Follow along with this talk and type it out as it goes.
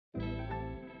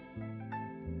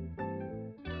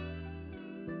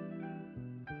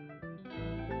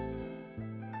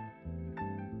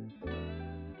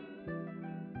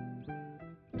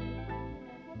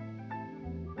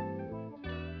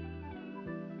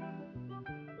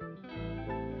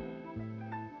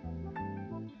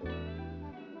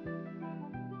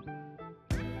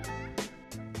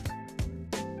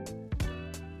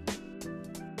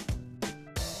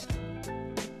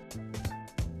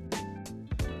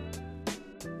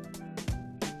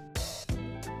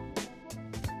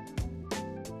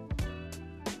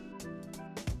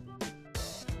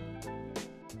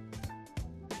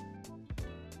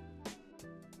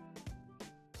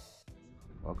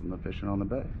Welcome to Fishing on the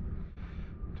Bay.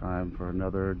 Time for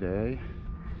another day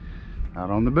out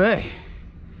on the bay.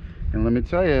 And let me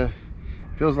tell you, it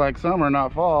feels like summer,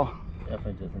 not fall.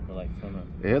 Definitely doesn't feel like summer.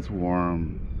 It's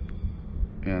warm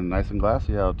and nice and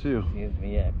glassy out too. Excuse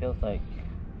me, yeah, it feels like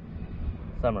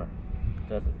summer. It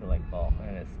doesn't feel like fall.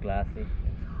 And it's glassy,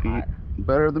 it's hot.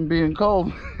 Better than being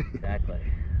cold. Exactly.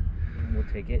 We'll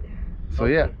take it. So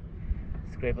yeah.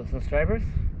 Scrape up some stripers?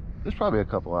 There's probably a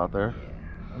couple out there.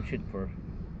 Yeah, I'm shooting for a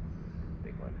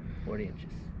big one, 40 inches.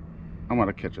 I'm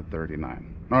gonna catch a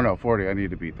 39. Oh no, 40, I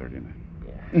need to beat 39.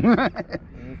 Yeah.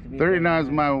 39 is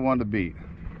my one to beat.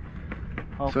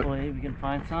 Hopefully we can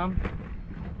find some.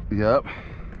 Yep.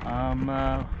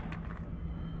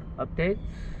 Updates?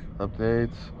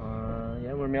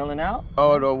 Yeah, we're mailing out.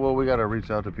 Oh no, well we gotta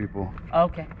reach out to people.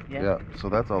 Okay, yeah. Yeah, so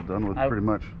that's all done with pretty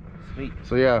much. Sweet.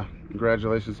 So yeah,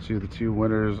 congratulations to the 2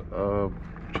 winners of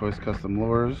Choice Custom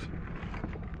Lures.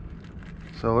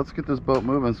 So let's get this boat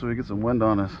moving so we get some wind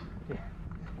on us. Yeah.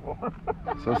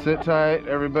 So sit tight,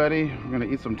 everybody. We're gonna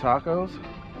eat some tacos.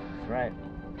 That's right.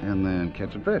 And then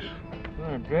catch a fish. We're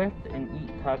gonna drift and eat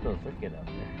tacos. Let's get up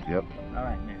there. Yep. All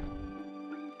right, now.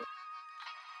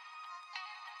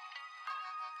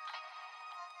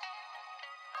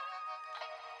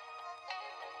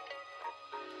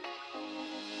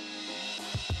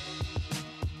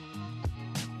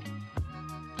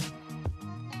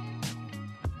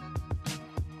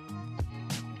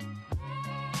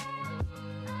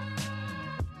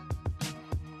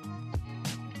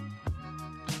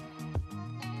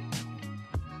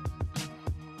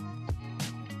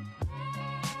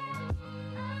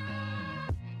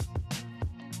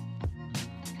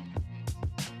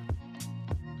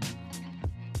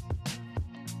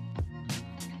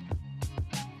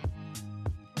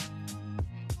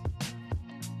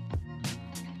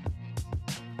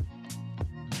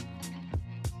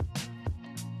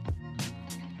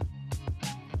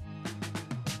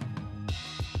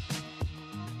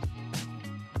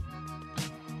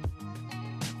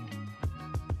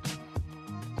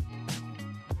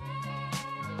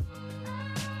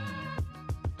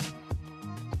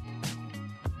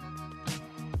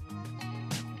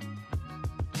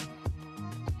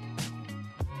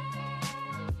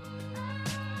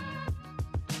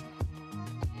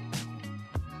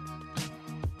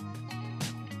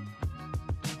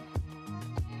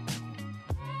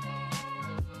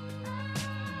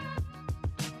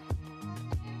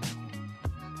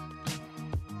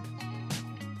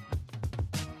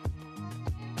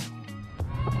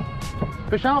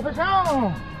 Fish on, fish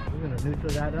on! We're gonna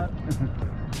neutral that up.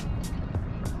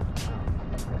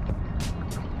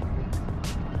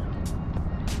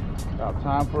 About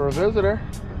time for a visitor.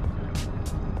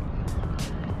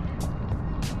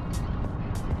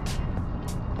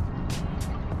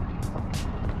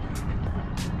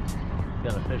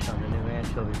 Got a fish on the new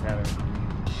anchovy pattern.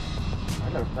 I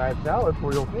got a side salad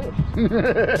for your fish. What's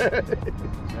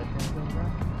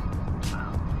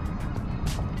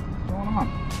going on?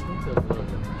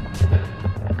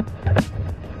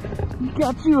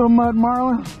 Got you a mud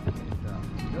marlin.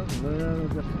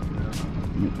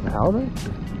 How they?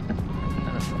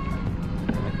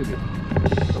 I could be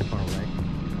so far away.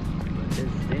 But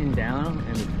it's staying down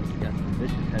and it's got some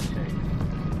vicious head shake.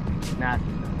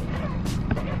 Nasty stuff.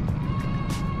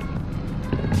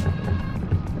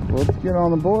 Let's get on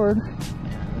the board. Yeah,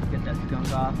 let's get that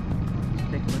skunk off.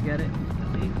 Take a look at it.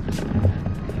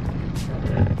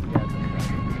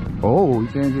 Oh, he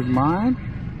changed his mind?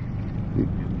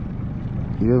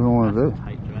 He doesn't want to.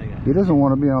 He doesn't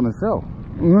want to be on the show.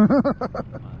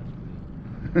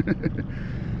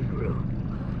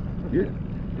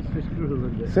 This fish grew a little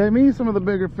bit. Save me some of the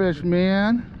bigger fish,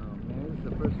 man. Oh man, this is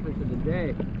the first fish of the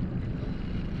day.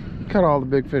 You caught all the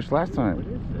big fish last time. What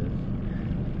is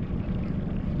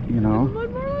this? You know?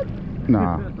 Mud marlin?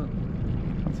 Nah.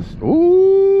 That's a,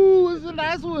 ooh, this is a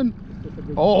nice one.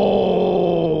 Oh.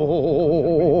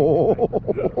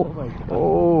 Oh my God.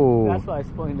 Oh. That's why I was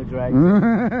pulling the drag. I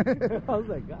was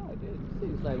like, God, dude, this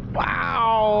thing's like,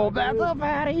 wow, that's a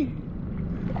fatty.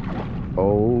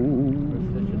 Oh.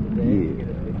 First fish of the day.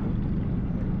 Yeah.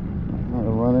 Not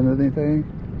running anything.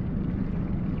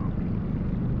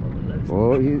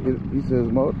 Oh, he says,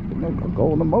 go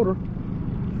on the motor.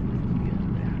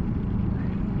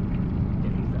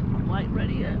 Light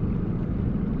ready yet?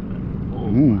 Oh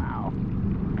wow!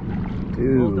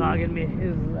 Dude. Bulldogging me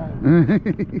is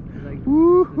like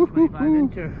 25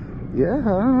 incher. Yeah, I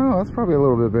don't know. That's probably a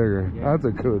little bit bigger. Yeah. That's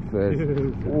a good fish.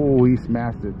 Oh, he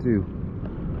smashed it too.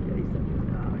 Yeah, he's done.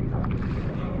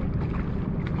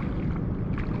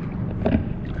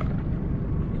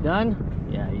 You done?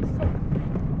 Yeah, he's.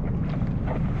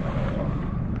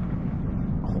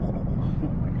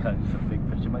 God, it's a big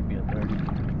fish. It might be a 30.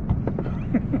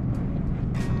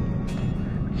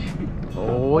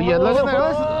 Oh, yeah, look at that.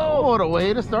 Oh, what a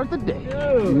way to start the day.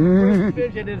 Dude, first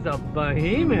fish, it is a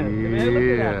behemoth. Man,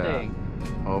 look at that thing.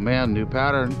 Oh, man, new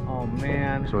pattern. Oh,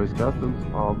 man. Choice Customs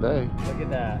all day. Look at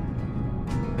that.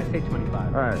 I say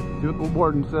 25. All right, see what the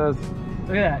warden says.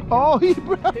 Look at that.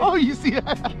 Oh, you see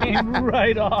that? Came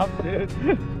right off, dude.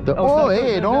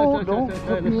 Hey, don't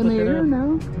put me in the air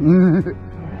now.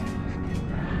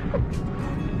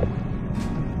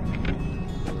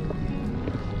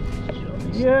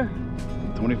 Yeah.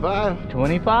 25.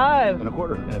 25. And a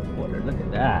quarter. And a quarter. Look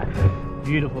at that.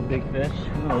 Beautiful big fish.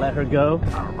 I'm gonna let her go.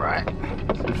 All right.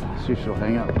 See if she'll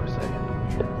hang out for a second.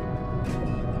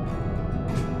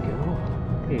 Go.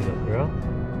 There you go, girl.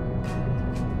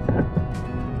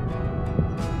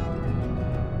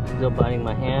 Still biting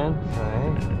my hand.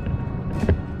 Alright.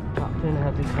 Top fin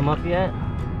hasn't come up yet.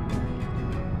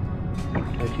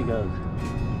 There she goes.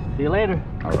 See you later.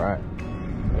 All right.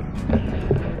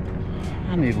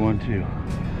 I need one too.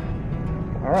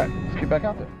 All right, let's get back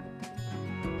out there.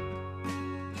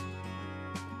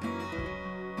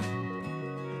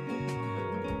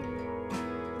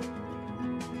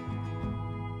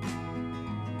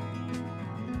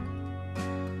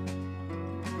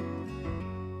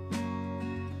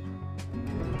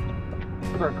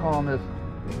 Start calling this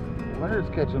Leonard's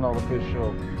catching all the fish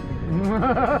show.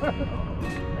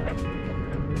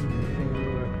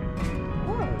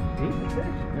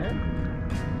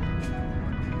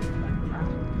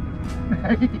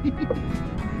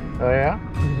 Oh yeah?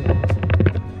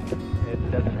 It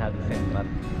doesn't have the same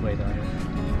weight on it.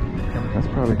 That's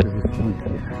probably because it's funky.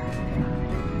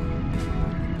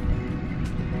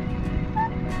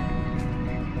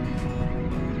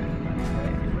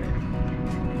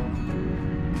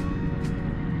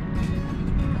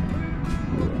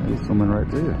 He's swimming right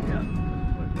to you. Yeah.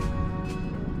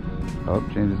 Oh,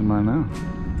 changes his mind now.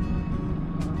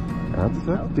 That's a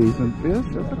decent fish.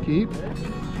 That's a keep.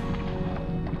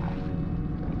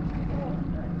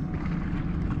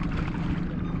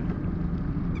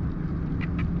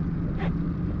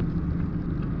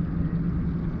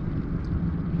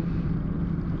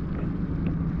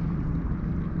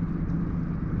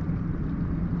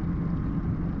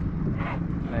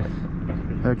 Nice.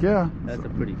 Heck yeah. That's a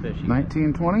pretty fish.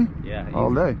 1920? Yeah.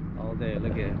 All day. All day.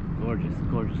 Look at it. Gorgeous,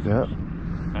 gorgeous Yep. fish.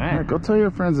 All right, go tell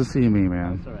your friends to see me,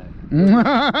 man. That's all right.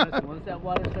 Once that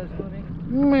water starts moving,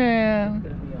 Man.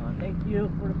 it's gonna be on. Thank you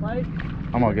for the fight.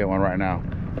 I'm gonna get one right now.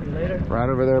 See you later. Right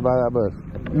over there by that bush.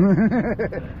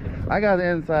 I got the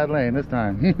inside lane this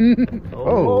time. Hey.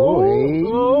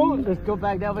 Let's go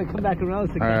back that way, come back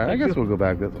around. All right, I guess we'll go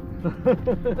back this way.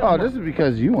 Oh, this is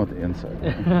because you want the inside.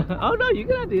 Oh no, you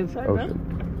can have the inside. Oh man. shit.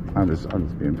 I'm just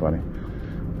being funny.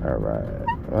 All right.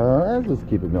 Let's just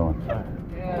keep it going.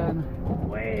 And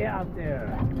way out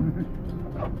there.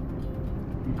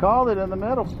 You called it in the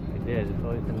middle. I did. It's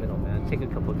always the middle, man. Take a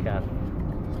couple of casts.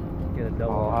 Get a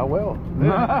double. Oh, I will.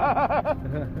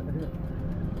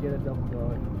 Get a double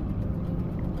going.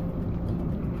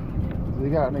 So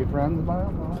you got any friends by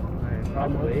him?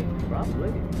 Probably.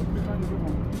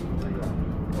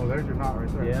 Oh, there's your knot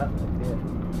right there. Yeah, that's it.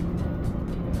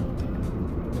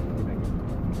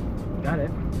 Got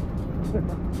it.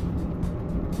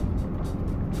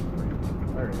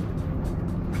 There it is.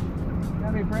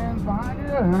 Got any friends behind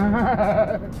you?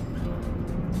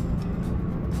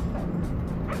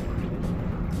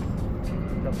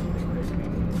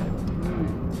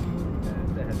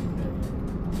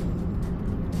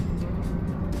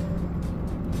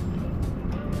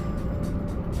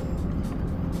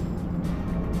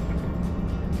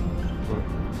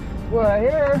 What I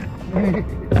hear?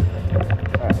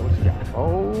 Alright, what you got?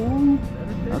 Oh,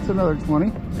 that's another 20.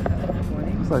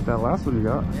 Looks like that last one you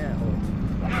got. Yeah.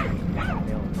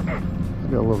 You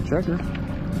got a little checker.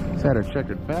 It's had her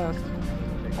checkered fast.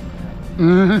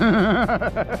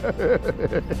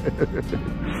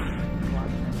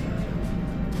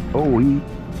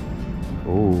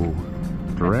 Oh,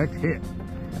 direct hit.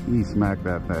 He smacked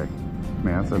that thing.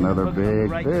 Man, that's another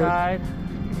big right fish. Side.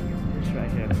 Fish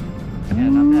right here. Yeah,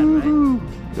 not bad, right?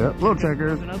 Yep, little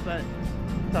checkers. But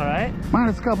it's all right.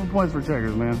 Minus a couple points for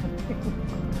checkers, man.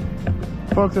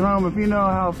 Folks at home, if you know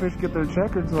how fish get their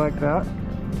checkers like that,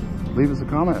 leave us a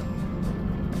comment.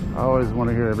 I always want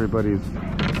to hear everybody's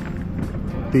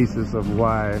thesis of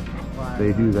why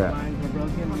they do that. Lines are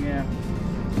broken, yeah.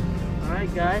 All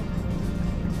right, guys.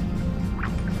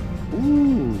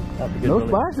 Ooh, That's a good no release.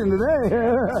 splashing today.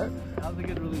 That was a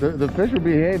good release. The fish are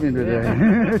behaving today.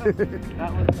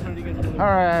 That was a pretty good release. All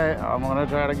right, I'm gonna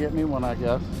try to get me one, I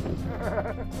guess. Oh,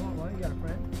 well, you got a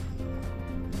friend.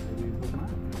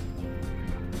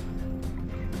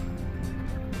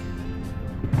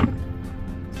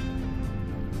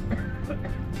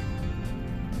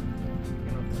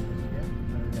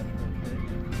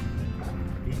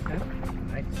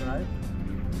 Nice size.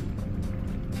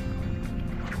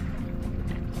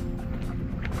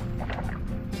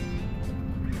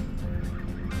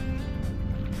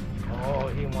 Oh,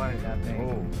 he wanted that thing.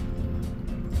 Oh.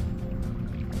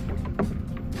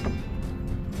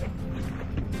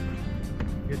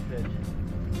 Good fish.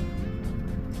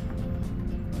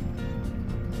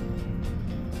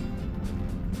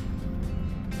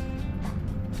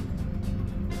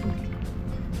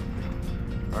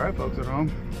 All right, folks at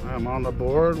home, I'm on the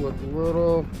board with a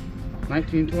little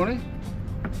 1920.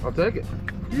 I'll take it.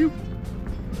 You.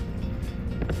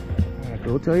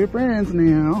 Go tell your friends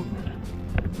now.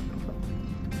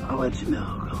 I'll let you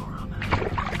know. Go around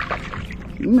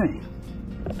there. Man.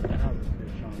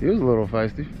 He was a little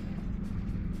feisty.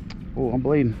 Oh, I'm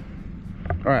bleeding.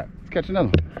 All right, let's catch another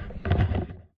one.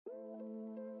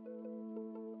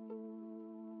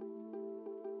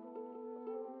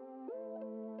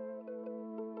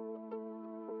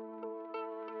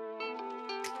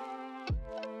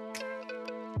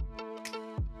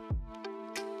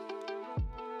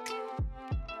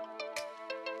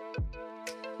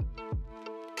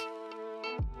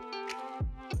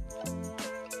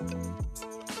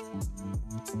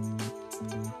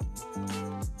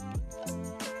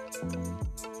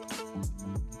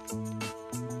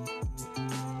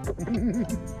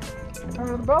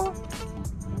 Under the boat?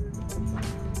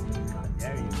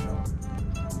 There you go.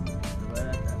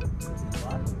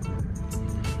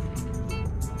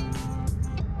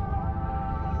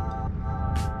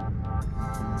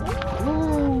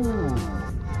 Ooh.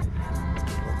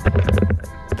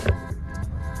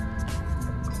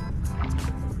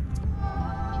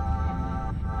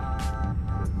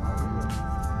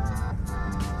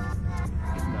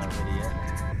 Not ready yet.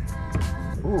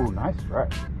 Ooh, nice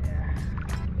strike.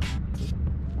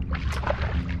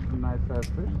 Nice size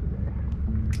fish today.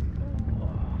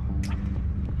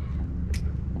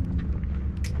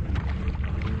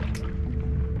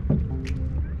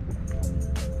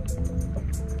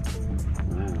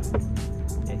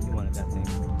 Yeah, he wanted that thing.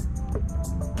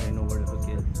 I didn't know where the hook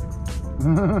is.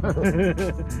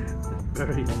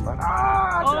 Very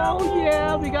oh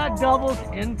yeah, we got doubles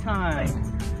in time.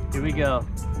 Here we go.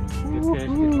 Good fish,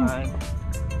 good line.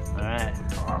 Alright.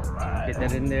 Alright. Get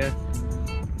that in there.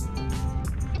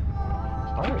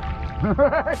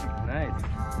 Nice.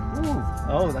 Ooh.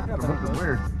 Oh, that's Gotta look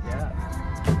weird. Yeah.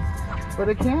 But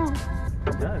it counts.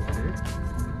 It does, dude.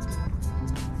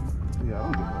 Yeah, I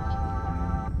don't get that.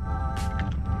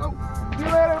 Oh, see you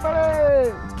later,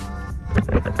 buddy!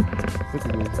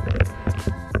 Look at this.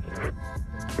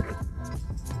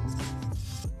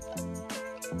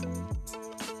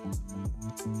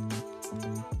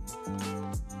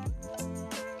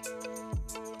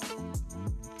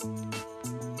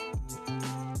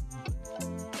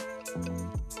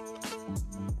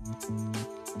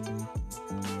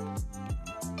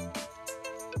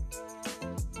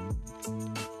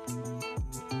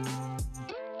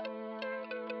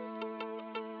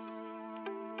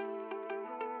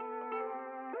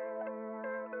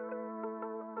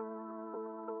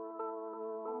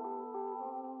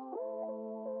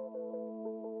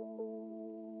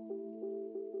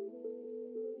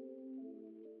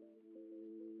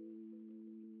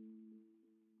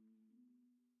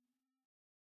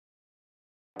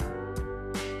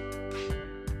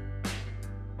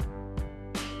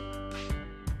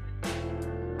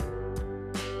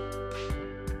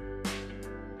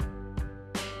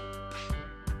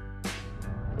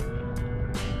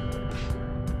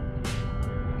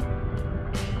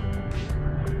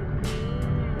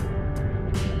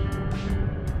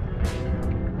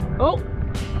 Oh!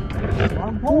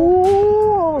 Wrong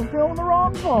pole. Ooh, filming the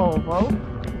wrong pole, folks.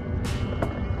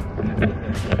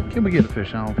 Can we get a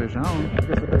fish on?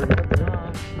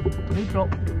 Neutral.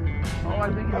 Oh, I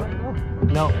think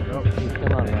it's No, he's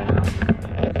still on right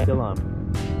now. Still on.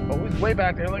 oh, he's way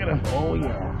back there. Look at him. Oh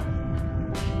yeah.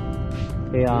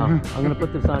 Hey, I'm gonna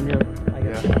put this on you. I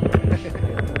guess.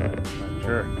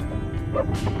 Sure.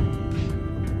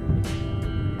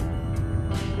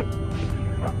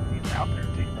 He's out there, too.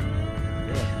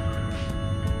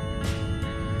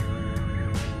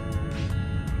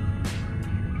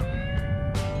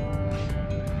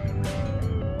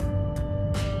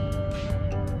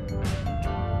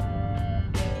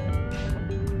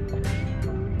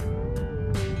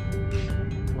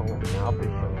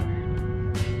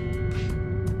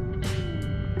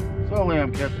 Slowly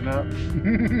I'm catching up.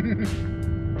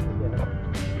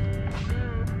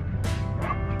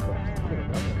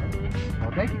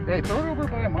 I think, hey, throw it over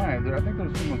by mine. I think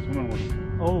there's someone swimming with it.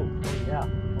 Oh, yeah.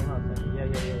 Hold on a second. Yeah.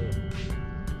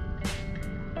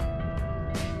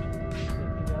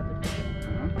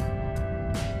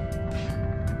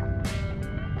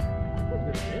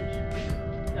 Good fish.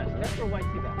 Yeah, that's for white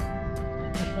sea bass.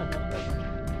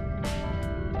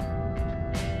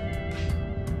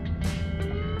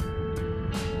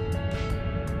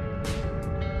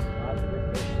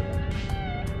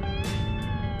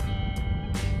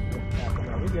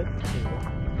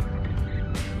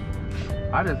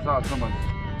 I just saw someone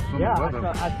swimming with them.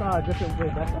 I saw a different way.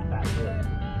 That's a fat fish.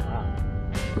 Wow.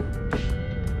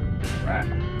 Right.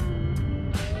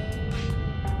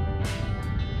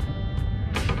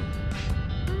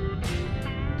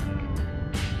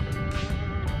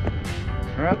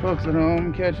 All right, folks at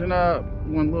home, catching up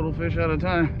one little fish at a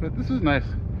time. But this is nice.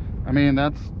 I mean,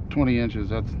 that's 20 inches.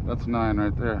 That's 9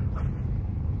 right there.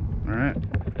 All right.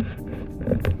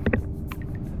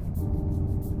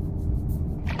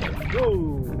 Whoa,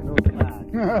 no flag.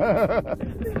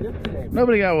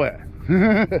 Nobody got wet.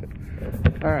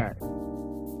 All right.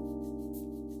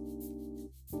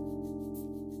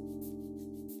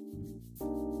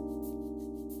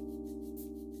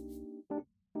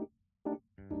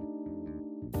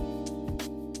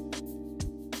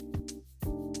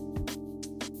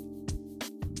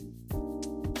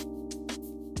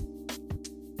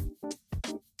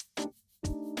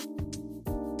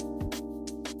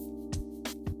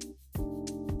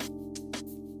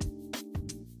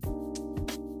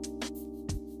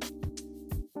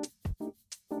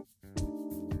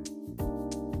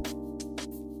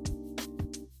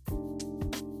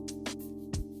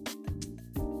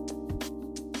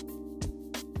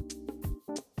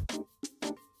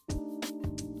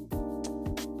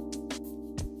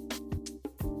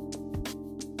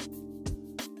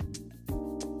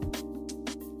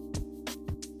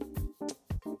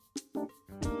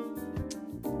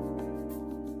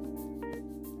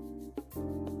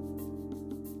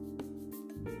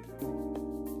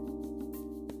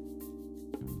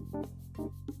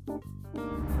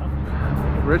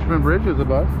 Richmond Bridge is a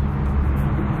bust.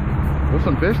 There's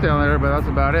some fish down there, but that's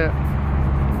about it.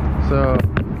 So,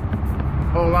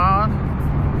 hold on.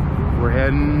 We're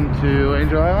heading to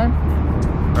Angel Island.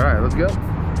 All right, let's go.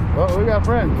 Oh, we got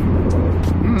friends.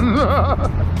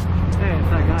 Hey, it's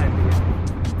that guy.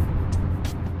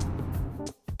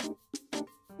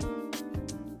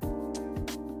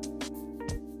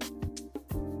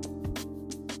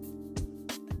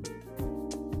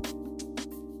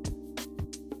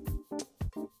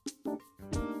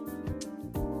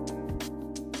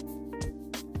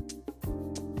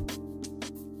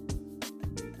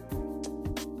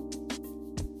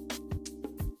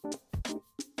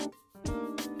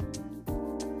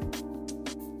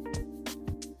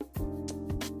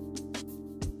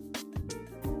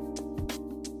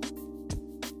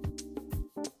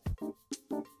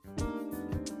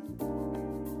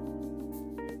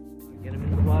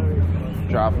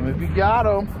 Drop them if you got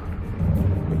them.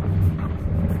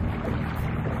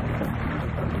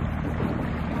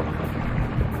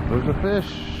 There's a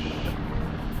fish.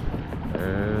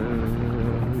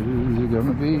 Where's it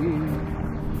gonna be?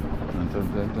 Dun, dun,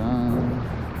 dun, dun.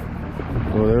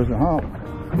 Oh, there's a hump.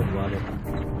 Good water.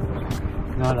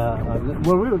 Not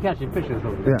well, we were catching fishes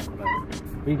over there. Yeah.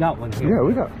 We got one here. Yeah,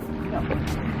 we got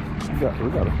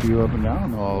a few up and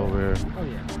down all over here. Oh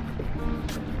yeah.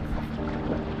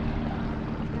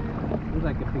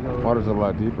 Like a big old, Water's a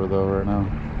lot deeper though right now.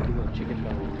 big old chicken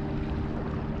bowl.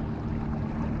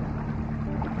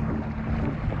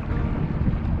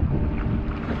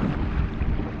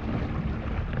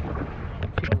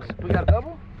 We got a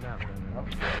double? No.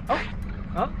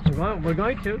 Oh, we're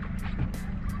going to.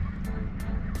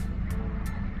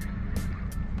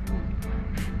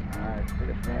 Alright,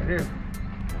 fish right here.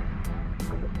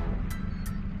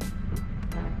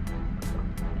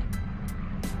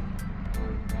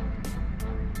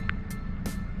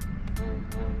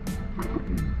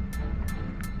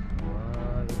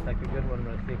 Looks like a good one,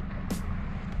 Rusty.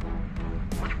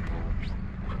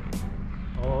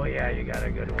 Oh yeah, you got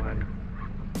a good one.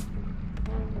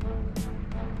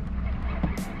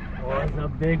 Oh, it's a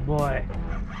big boy.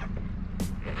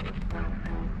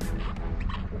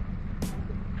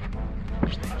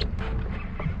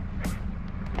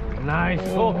 Nice.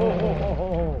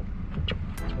 Oh,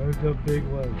 there's a big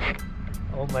one.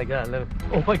 Oh my God!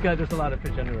 Oh my God! There's a lot of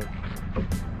fish under it.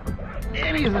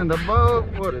 And he's in the boat.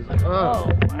 What is it? Oh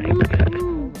my God! Hold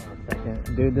on a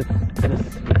second, dude. This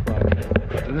is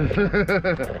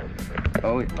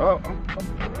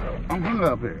I'm hung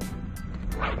up here.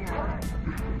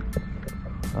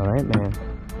 all right, man.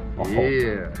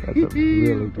 Yeah. That's a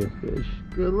really good fish.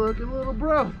 Good looking little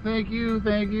bro. Thank you,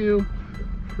 thank you.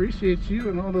 Appreciate you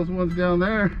and all those ones down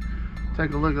there.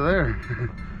 Take a look at there.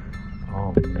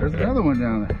 Oh, there's another one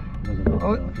down there.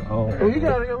 Oh, you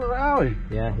got a little owie.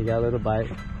 Yeah, he got a little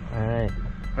bite. All right.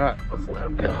 All right, let's let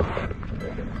him go.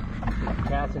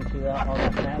 Cast into all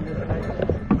that sadness right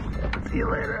there. See you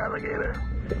later, alligator.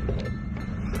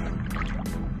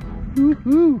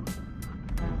 Woohoo!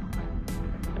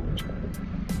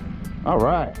 All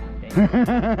right.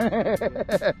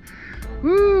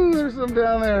 Woo! There's some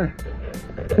down there.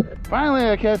 Finally,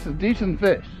 I catch a decent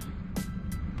fish.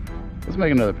 Let's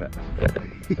make another pass.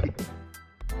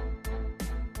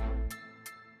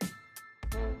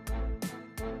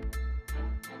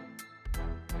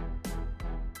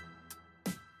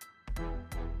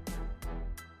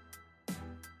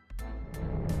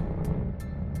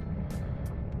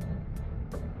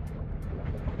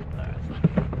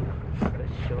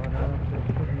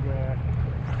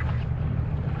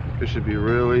 This should be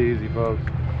really easy, folks.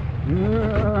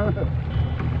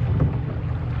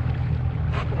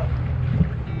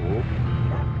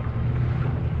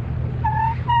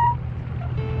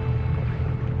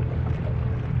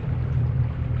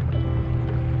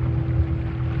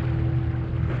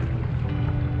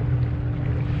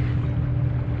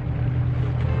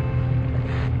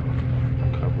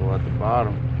 Couple at the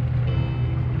bottom.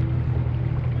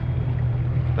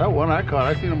 That one I caught,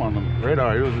 I seen him on the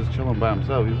radar. He was just chilling by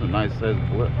himself. He was a nice sized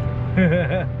flip. Just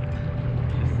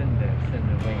sitting there,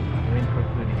 waiting for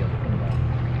food to get cleaned up.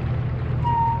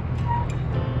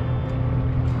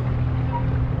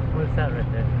 What's that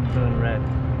right there? Blue and red.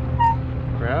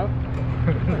 Crab?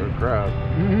 Or crab? I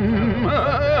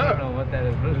don't know what that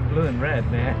is. It's blue and red,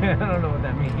 man. I don't know what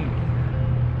that means.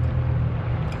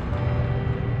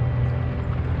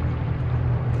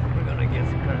 We're gonna get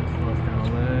some current slow us down a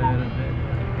little bit.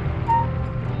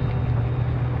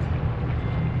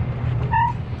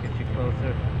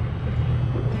 Closer.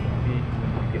 Feet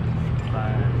when you get 5, 7.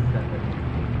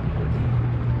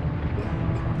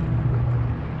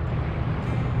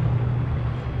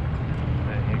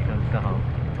 Right, here comes the hump.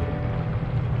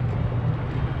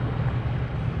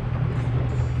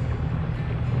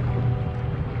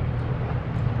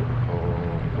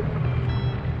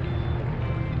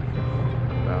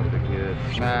 About to get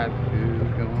smacked.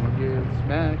 Who's gonna get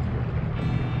smacked?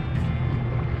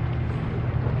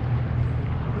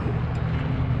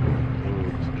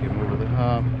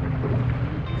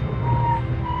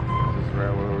 This is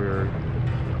right where we were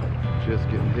just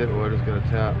getting hit. We're just gonna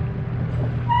tap.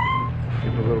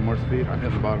 Give it a little more speed. I'm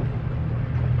hitting the bottom.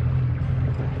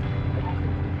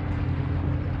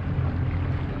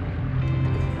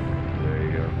 There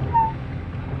you go.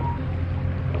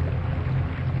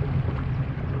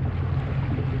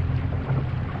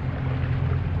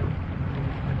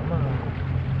 Come on.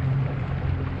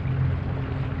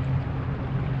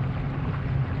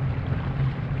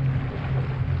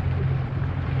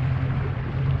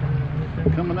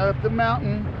 Coming up the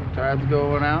mountain. Tide's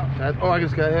going out. Oh, I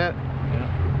just got hit.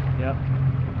 Yep.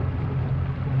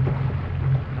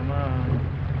 Come on.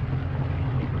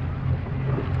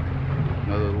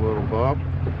 Another little bump.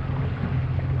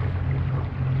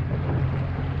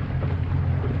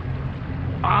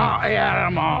 Oh, yeah,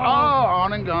 I'm on. Oh,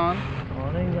 on and gone.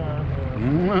 On and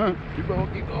gone. Keep going,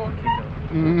 keep going, keep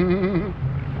going.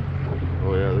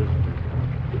 Oh, yeah, this.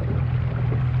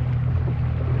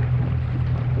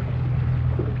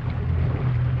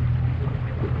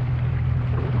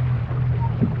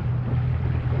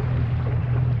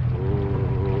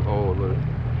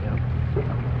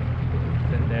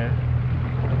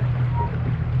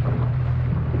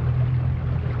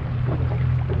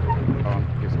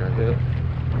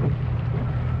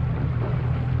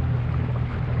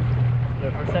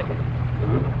 For a second.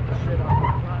 Shit off the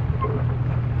front.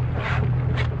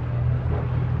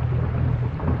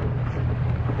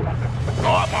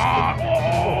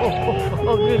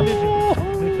 Oh, good,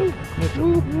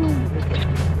 neutral.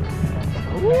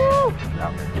 Woo!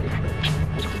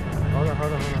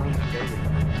 Hold on.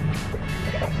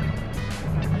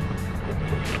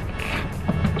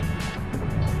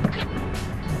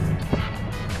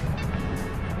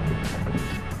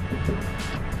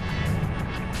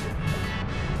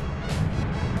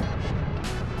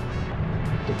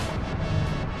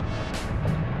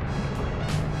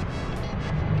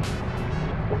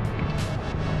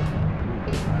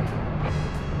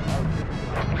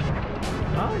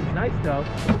 Oh, he's nice though.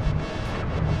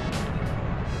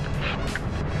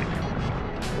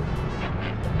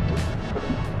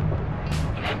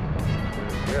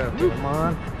 Yeah, come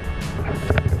on.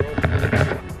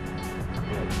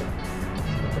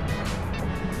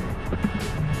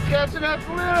 catching that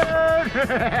fluid.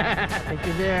 I think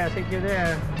you're there. I think you're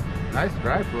there. Nice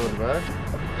dry fluid, bud.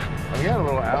 Oh, he had a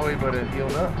little owie, but it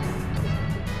healed up.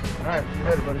 All right, see you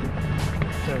later, buddy.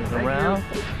 Turns around.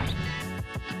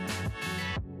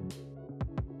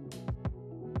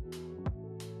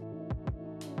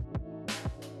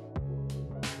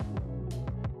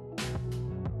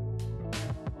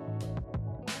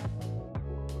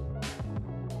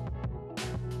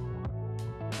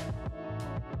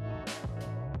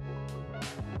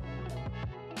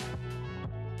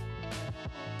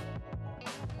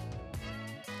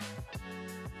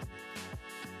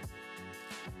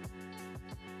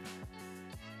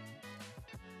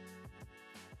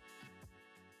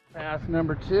 Pass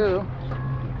number 2.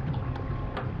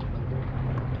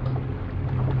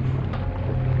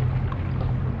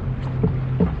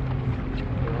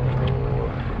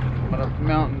 Coming up the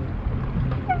mountain.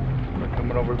 We're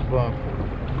coming over the bump.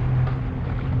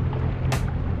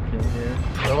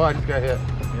 Oh, I just got hit.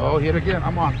 Oh, hit again.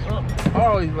 I'm on.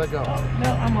 Oh, he's let go. Oh,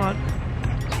 no, I'm on.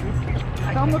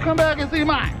 Tell him to come back and see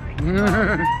mine.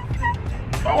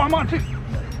 Oh, I'm on too.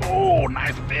 Oh,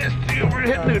 nice fish too. We're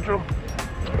hit neutral.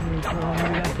 We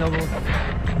got doubles.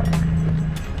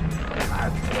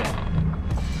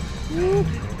 Ooh,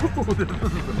 this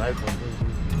is a nice one.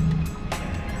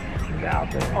 Get out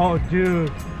there. Oh,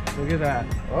 dude. Look at that.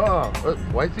 Oh,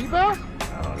 white sea bass?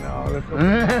 Oh, no.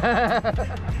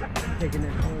 Taking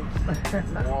it home.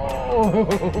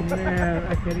 Whoa. Man,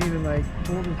 I can't even, like,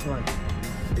 pull this one.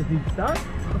 Is he stuck?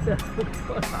 What the heck's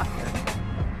going on?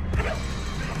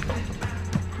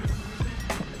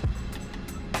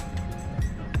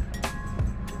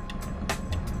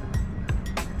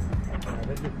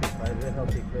 They're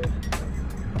healthy fish.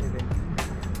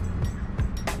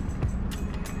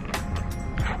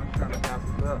 I'm trying to pass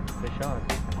this up. Fish on.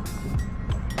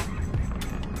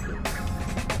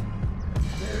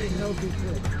 Very healthy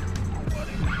fish.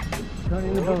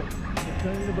 Turning the boat.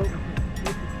 Turning the boat.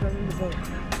 Turning the boat.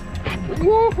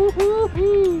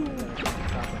 Woo-hoo-hoo-hoo.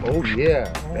 Oh yeah,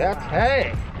 that's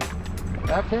hay.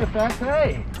 That's it, that's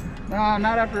hay. No,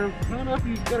 not after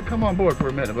you gotta come on board for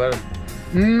a minute, buddy.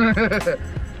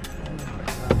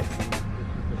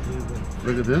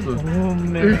 Look at this one. Oh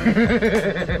man.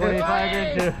 25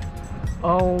 inches.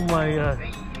 Oh my god.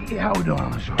 How we doing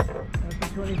on the shore?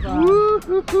 That's a 25.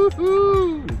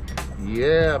 Woo-hoo-hoo-hoo.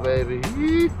 Yeah, baby.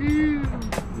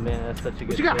 Man, that's such a good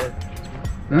What you got? fish.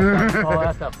 Oh,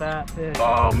 that's a fat fish.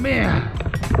 Oh man.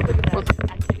 Look at that.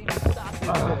 I can't even stop this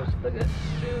fish. Look at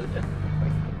dude.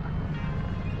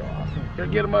 Awesome.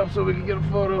 Gotta get them up so we can get a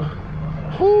photo.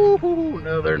 Woo-hoo,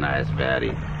 another nice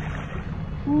fatty.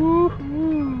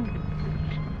 Woo-hoo.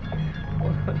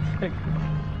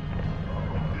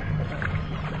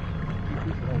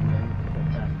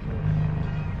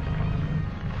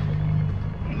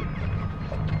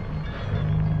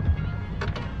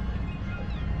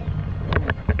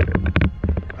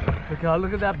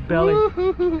 Look at that belly.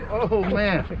 Oh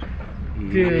man.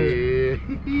 Dude.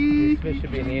 Yeah. These fish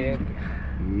should be eating.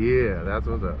 Yeah, that's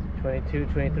what's up. 22,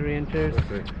 23 inches.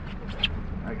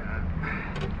 I got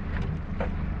it.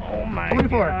 Oh my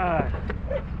 24. god.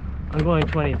 I'm going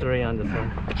 23 on this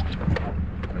one.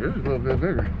 Yours is a little bit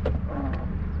bigger.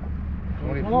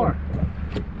 24.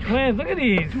 Twins, look at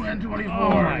these. Twin 24.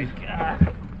 Oh my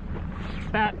god.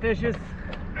 Fat fishes.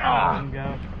 Ah. There you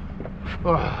go.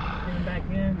 Oh. Getting back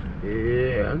in.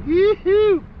 Yeah.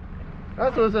 Yee-hoo.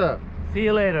 That's what's up. See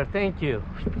you later. Thank you.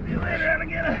 See you later,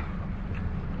 alligator.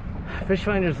 Fish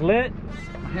finder's lit.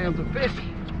 My hands are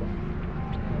fishy.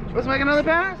 Let's make another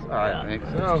pass? I think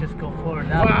so. Let's just go forward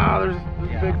now. Wow,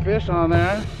 there's big fish on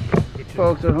there.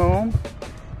 Folks at home,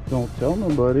 don't tell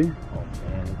nobody. Oh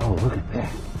man. Oh, look at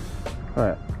that. All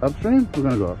right, upstream? We're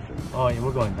gonna go upstream. Oh yeah,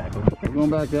 we're going back over. We're going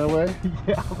back that way?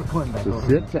 Yeah, we're going back So over.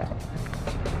 sit tight.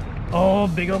 Oh,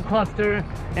 big old cluster.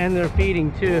 And they're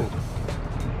feeding too.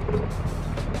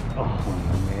 Oh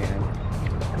man.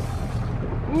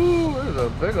 Ooh, there's a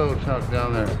big old chunk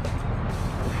down there.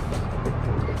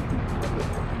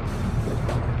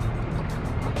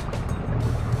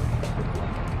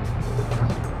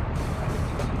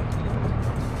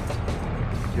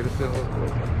 Get us in a little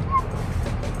bit.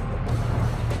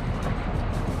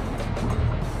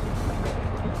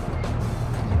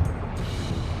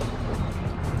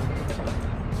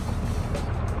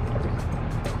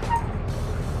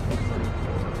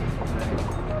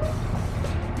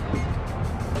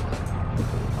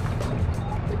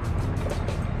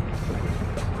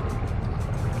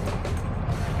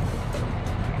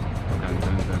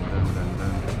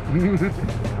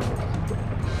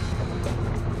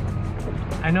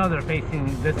 I know they're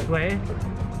facing this way,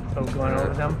 so I'm going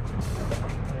over them.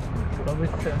 But we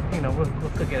still, you know, we'll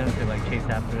still get him to like chase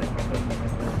after it.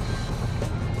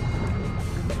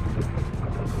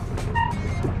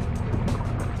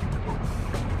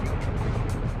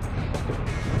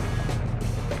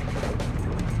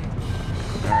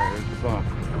 Alright, here's the bump.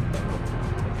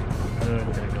 We're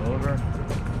gonna go over.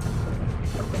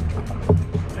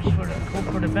 Fish for the, hope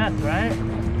for the best, right?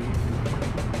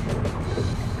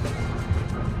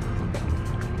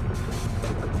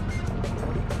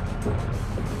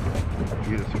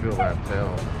 You just feel that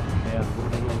tail. Yeah.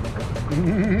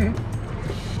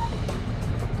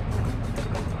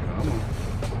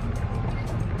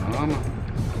 Come on.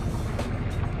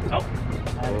 Oh,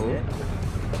 that's it.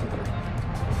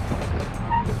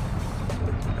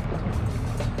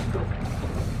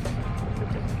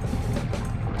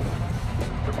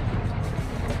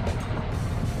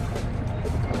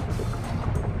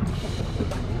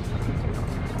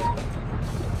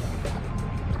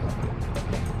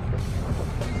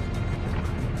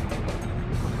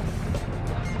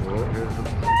 Here's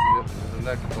the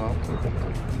next bump.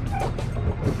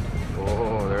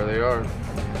 Oh, there they are.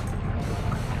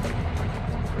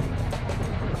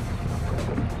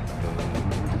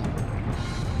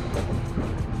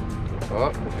 Oh,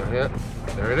 got hit.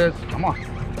 There it is. Come on.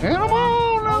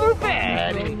 Animal, another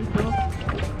fatty.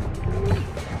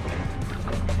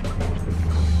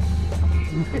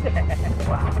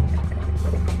 Wow.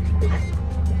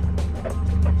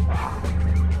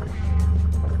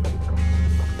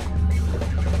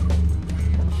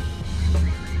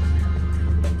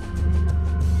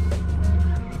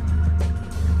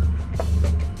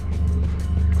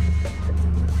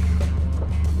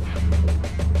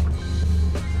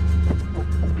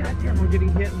 We're getting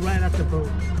hit right at the boat.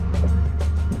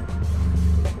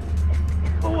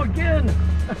 Oh, again!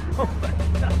 Oh my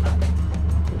God.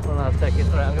 Hold on a second.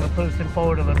 All right, I'm going to push him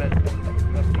forward a little bit.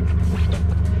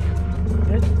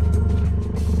 Good.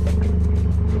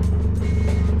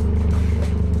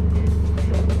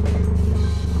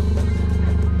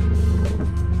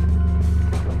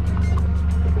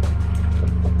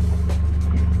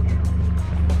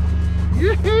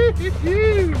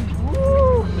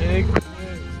 Woo! Big fish.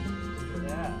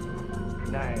 Yeah.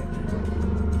 Nice.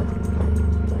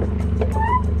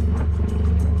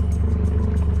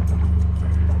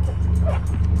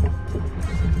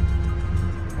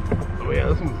 Oh yeah,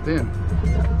 this one's thin.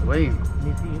 Lame.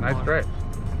 Nice stripes.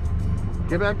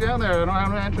 Get back down there. I don't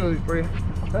have any anchovies for you.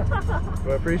 But I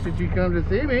appreciate you coming to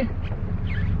see me.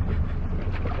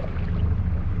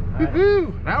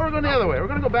 Woohoo! Now we're going the other way. We're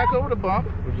going to go back over the bump,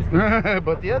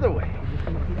 but the other way.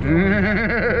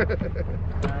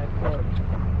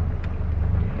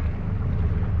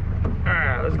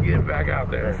 Alright, let's get back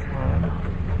out there.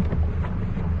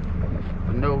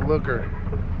 No looker.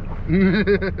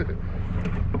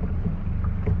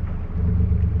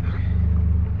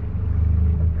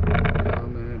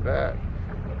 Coming back.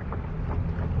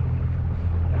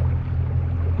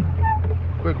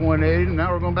 Quick 180, and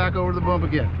now we're going back over the bump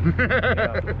again.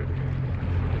 Yeah.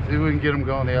 See if we can get them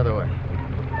going the other way.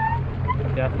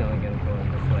 Definitely get them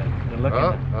going this way. They're looking.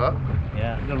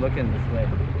 Yeah, they're looking this way.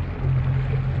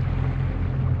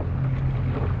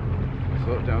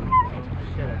 Slow it down. Oh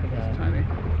shit, I think It's tiny.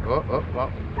 Oh.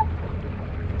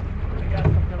 I got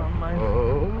something on mine.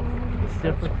 Oh.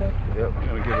 Super thick. Yep, I'm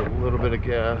gonna get a little bit of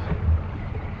gas.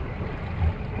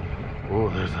 Oh,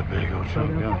 there's a big old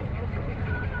chunk down.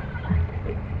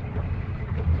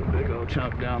 There's a big old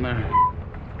chunk down there.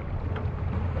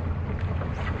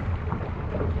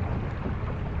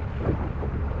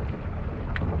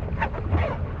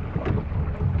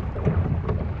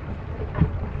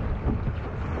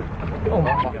 Oh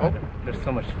my God. There's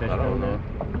so much fish I don't down know. there.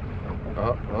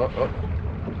 Oh,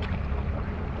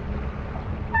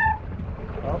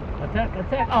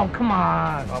 attack. Oh, come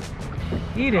on.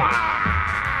 Eat it.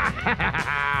 Ah!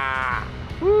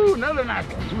 Woo, another nice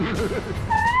one.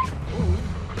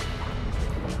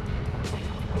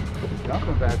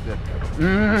 Jumping back there.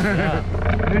 Yeah.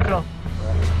 Neutral.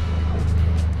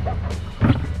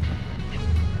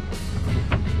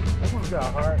 That one's got a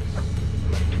heart.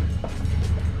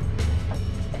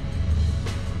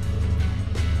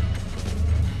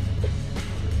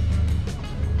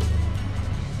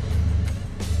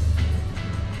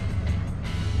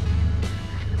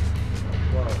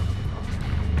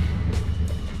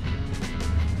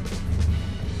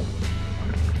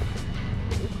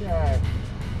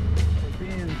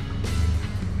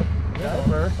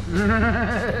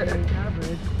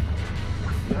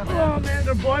 Oh man,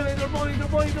 they're boiling.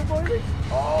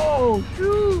 Oh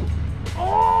shoot!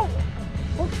 Oh,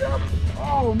 what's up?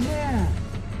 Oh man!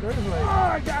 Oh,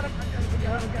 I got him!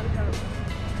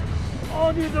 Oh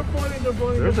Oh, dude, they're boiling, they're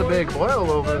boiling. There's a big boil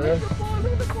over there. Look at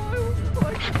the boil, look at the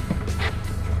boil.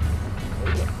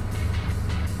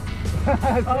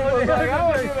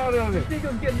 Oh, yeah,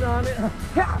 Seagull's getting on it.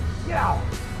 Yeah.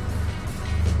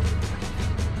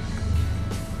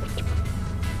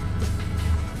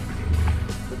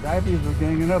 The diapers are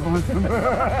ganging up on some.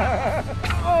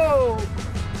 Oh!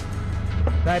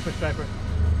 Diaper, diaper.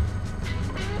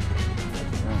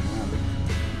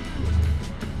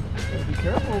 Be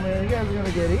careful, man. You guys are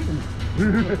gonna get eaten.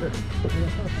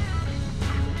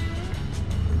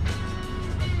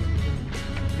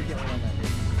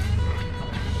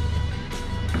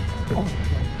 Oh my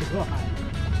God.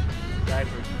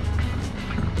 Diapers.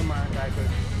 Come on, diapers.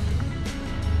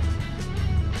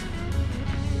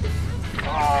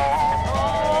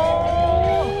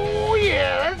 Oh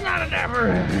yeah, that's not a diaper.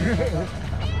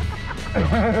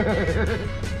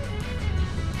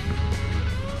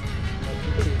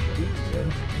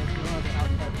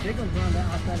 Big one's on the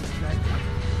outside of the track.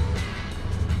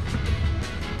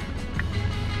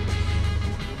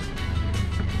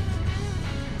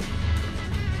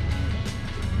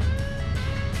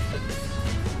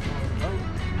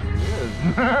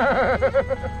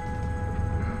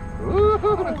 Ooh,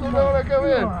 let's know when I come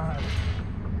in.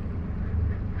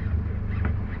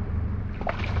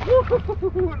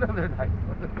 Woo, another nice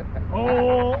one.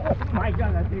 Oh my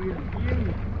God, that thing is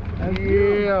huge.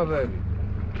 Yeah, baby.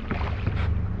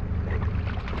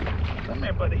 Come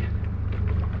here, buddy.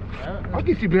 I'll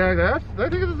get you back. I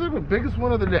think this is the biggest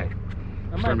one of the day.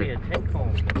 That might be a take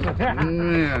home.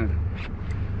 Man,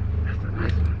 that's a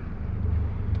nice one.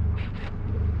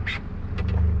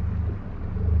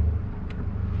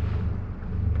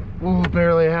 Ooh,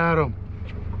 barely had him.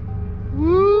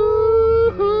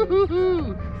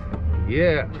 Woo!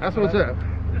 Yeah, that's what's up.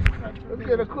 Let's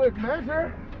get a quick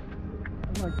measure.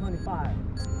 I'm going 25.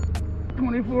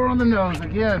 24 on the nose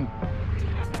again.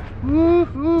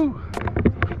 Woo-hoo.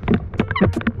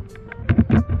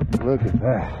 Look at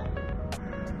that.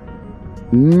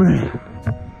 Man,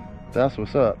 that's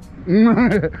what's up. All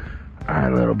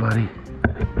right, little buddy.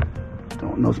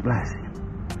 Don't no splashing.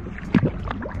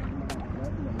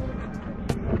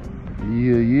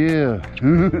 Yeah.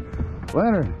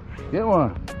 Leonard, get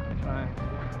one. Fine.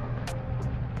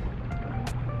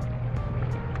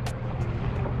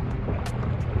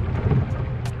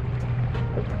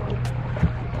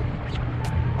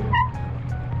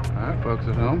 All right, folks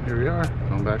at home, here we are.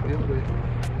 Going back the other way.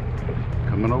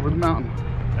 Coming over the mountain.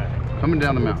 Coming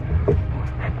down the mountain.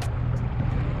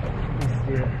 Let's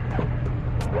see it.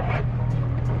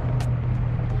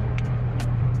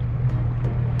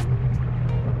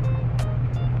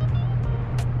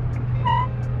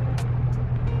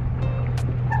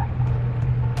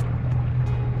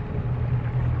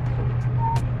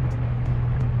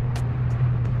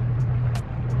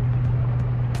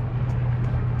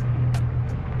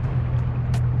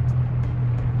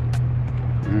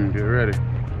 Get ready.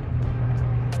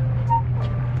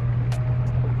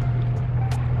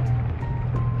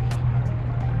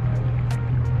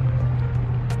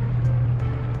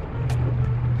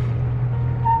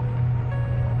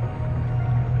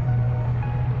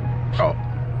 Oh.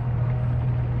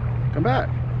 Come back.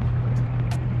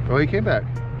 Oh, he came back.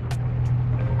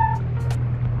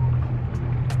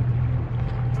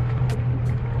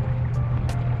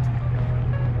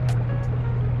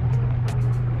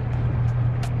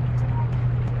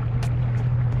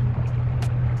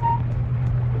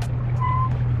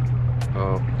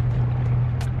 Oh,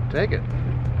 take it.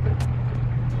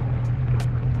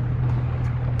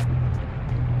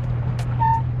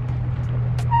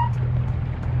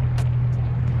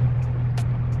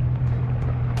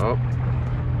 Oh,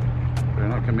 they're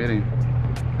not committing.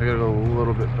 They gotta go a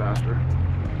little bit faster.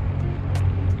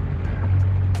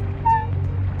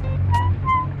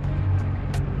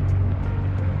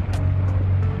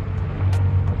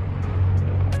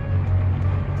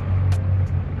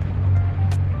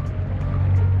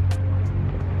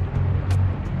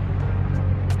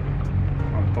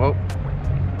 Oh,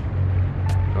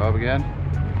 go up again.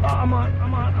 Oh, I'm on.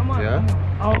 Yeah?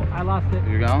 Oh, I lost it.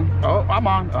 You gone? Oh, I'm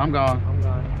on. I'm gone. I'm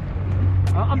gone.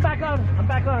 I'm back on.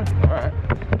 All right.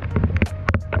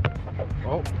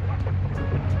 Oh.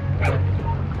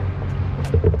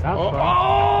 That's Oh, fun.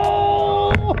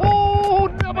 oh,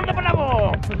 double.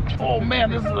 Oh man,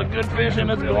 this is a good fish and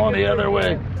it's going the other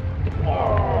way.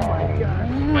 Oh my God,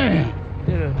 man.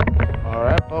 Dude. All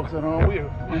right, folks at home, I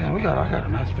got a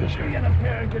nice fish here.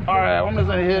 All right, I'm just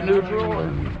gonna hit neutral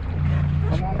and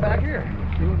come on back here.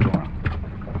 See what's going on.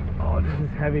 Oh, this is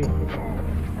heavy.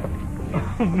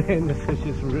 Oh man, this is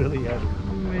just really heavy.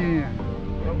 Man,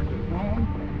 folks at home,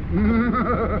 Feel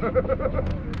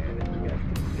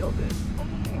this.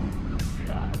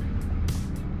 God.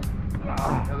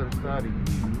 Other side of you.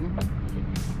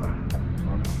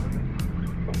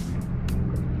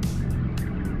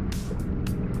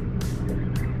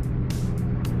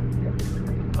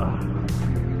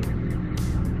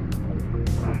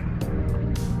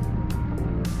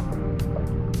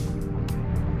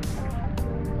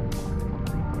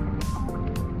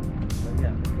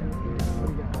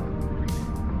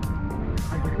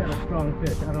 Strong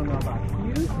fish. I don't know about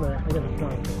huge, but I got a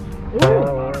strong fish.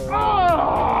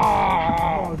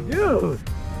 Oh, dude!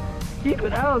 Keep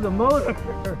it out of the motor.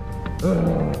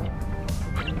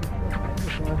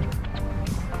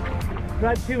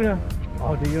 Got tuna.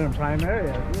 Oh, dude, you're in prime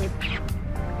area. Good.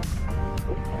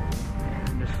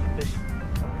 This fish.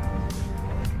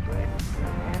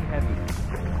 And heavy.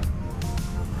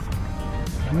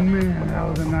 Man, that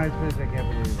was a nice fish. I can't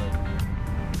believe it.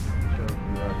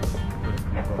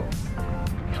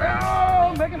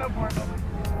 Oh, making up for it.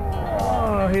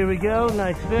 Oh, here we go.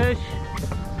 Nice fish.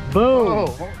 Boom.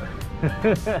 Oh.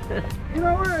 You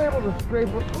know, we're able to scrape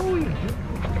it. Oh, man,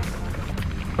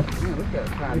 look at that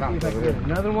time out over there.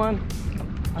 Another one.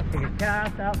 I'll take a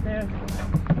cast out there.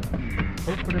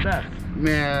 Hope for the best.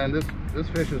 Man, this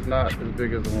fish is not as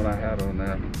big as the one I had on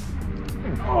that.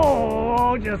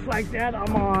 Oh, just like that,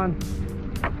 I'm on.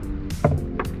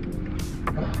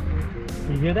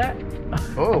 You hear that?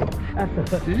 Oh,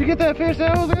 did you get that fish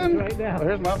that was in? Right now. Oh,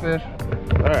 here's my fish.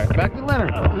 All right, back to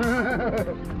Leonard.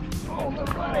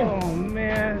 Oh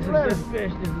man, this is a good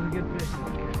fish. This is a good fish.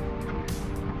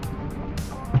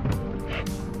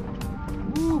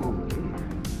 Ooh.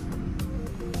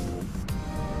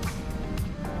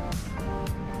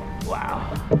 Wow.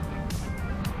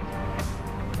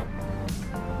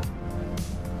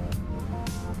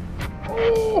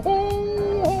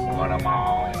 Oh, what am I?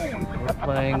 We're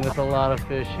playing with a lot of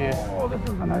fish here. Oh, this is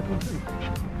a nice one too.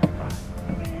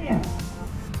 Man.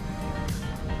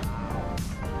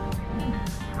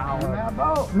 Turn that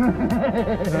boat.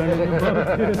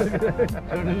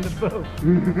 Turning the boat.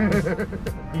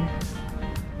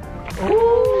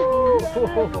 Oh,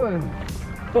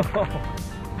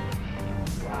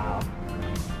 Wow.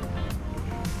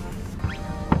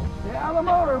 Get out of the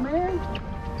motor, man.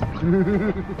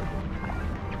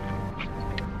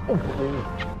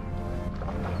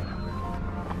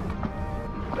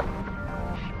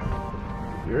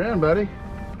 You're in, buddy.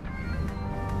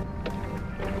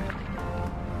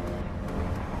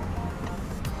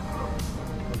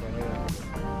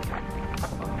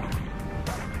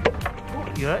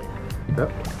 You good?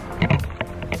 Yep.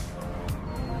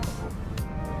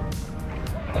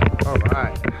 All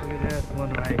right. Look at this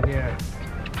one right here.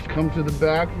 Come to the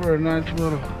back for a nice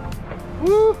little.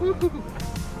 Woo-hoo-hoo.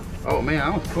 Oh man, I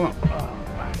was pumped.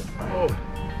 Oh.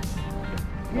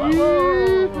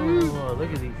 Whoa,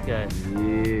 look at these guys.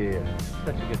 Yeah.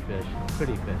 Such a good fish.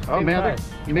 Pretty fish. Oh Same man,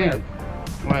 size. man.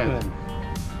 Twins.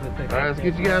 All right, let's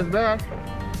get you guys back.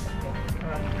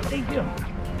 Thank you.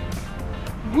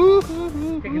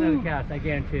 Woo-hoo-hoo. Take another cast, I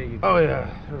guarantee you. Oh yeah,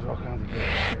 there's all kinds of fish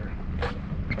here.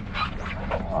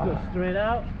 Let's go straight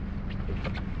out.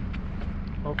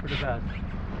 Hope for the best.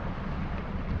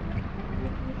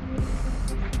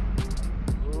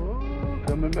 Oh,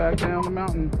 coming back down the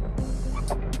mountain.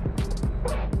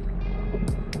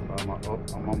 I'm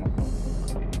almost. A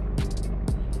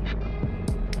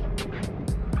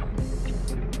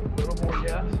little more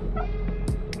gas.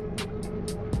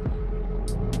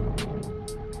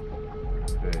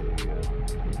 There you go.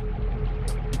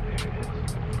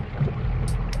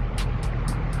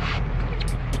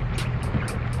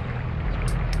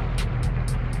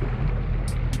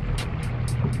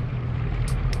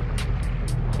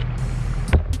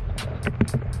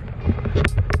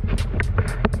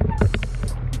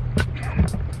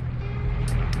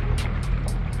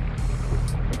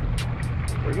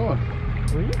 Where you going?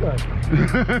 Where you going?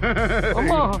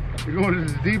 I'm on. You're going to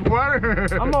this deep water?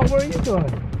 I'm on. Where are you going?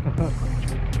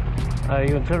 You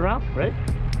gonna turn around, right?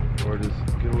 Or just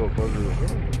get a little closer to the shore.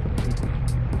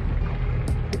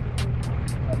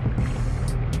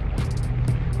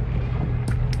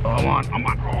 Oh, I'm on.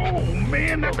 Oh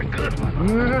man, that's a good one.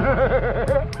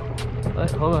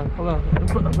 Hold on.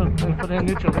 Let me put it in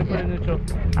neutral.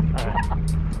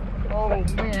 All right. Oh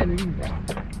man.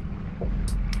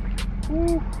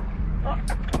 Woo.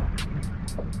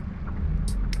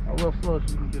 A little slow so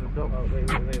you can get a double. Oh,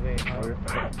 wait. Oh,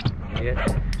 yeah.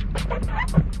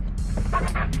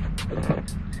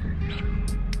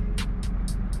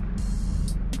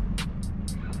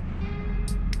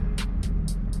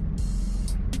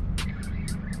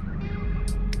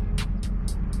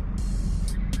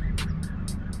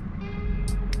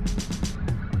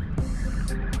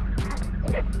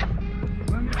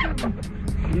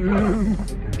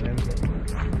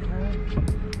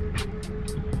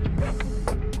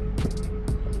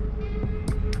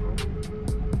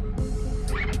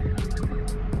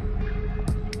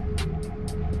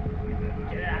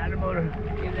 Get out of the motor.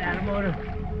 Get out of the motor.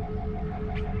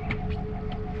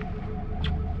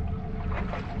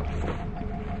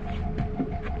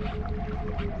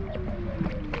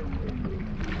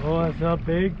 Oh, that's a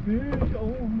big fish.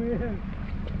 Oh, man.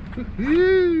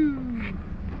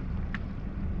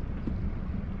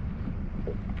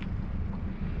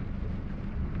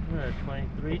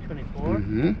 23, 24.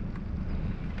 Mm-hmm.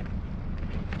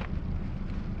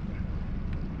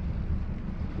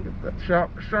 Get that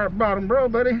sharp bottom, bro,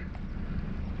 buddy.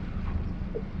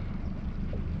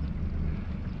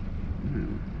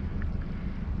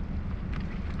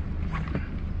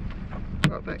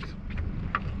 Oh, thanks.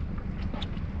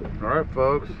 All right,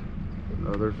 folks.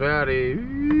 Another fatty. A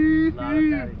lot of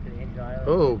fatty today. Enjoy.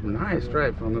 Oh, nice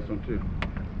stripes on this one too.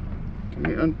 Can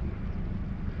you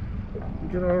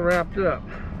get all wrapped up?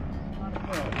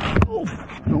 Oh,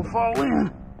 don't fall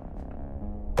in.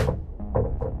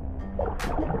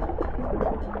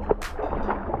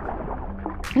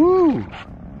 Woo!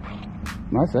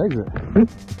 Nice exit.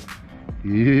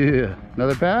 Yeah.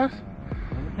 Another pass?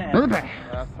 Another pass.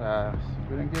 Last pass.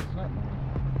 We didn't get something.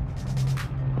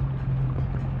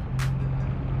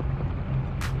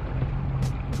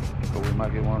 But we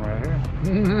might get one right here.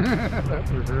 That's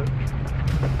for sure.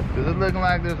 Because it's looking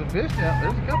like there's a fish down.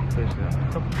 There's a couple fish down.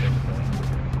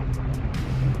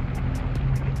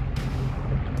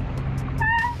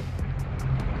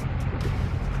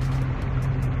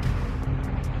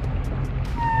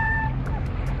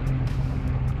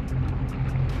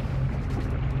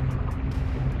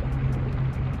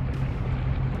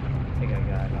 I think I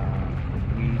got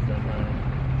weeds on mine.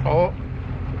 Oh,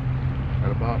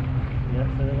 got a bump. Yep,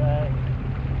 so did I.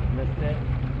 Missed it.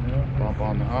 No. Bump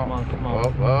on the Small.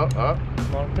 up.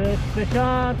 Small fish. Fish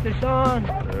on. Fish on.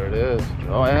 There it is.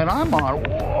 Oh, and I'm on.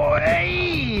 Whoa,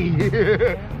 hey!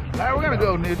 Alright, we're gonna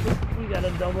go neutral. We got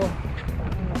a double.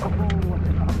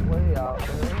 Way out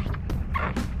there.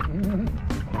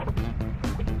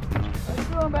 How you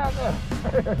doing back there?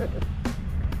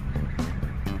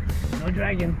 No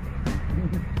dragging.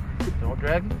 Don't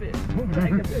drag the fish. Don't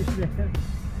drag the fish, man.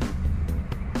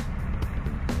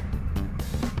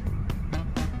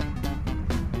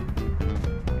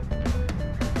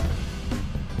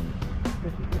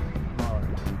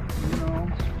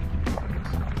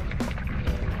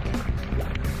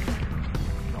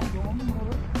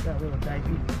 That little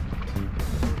dicey.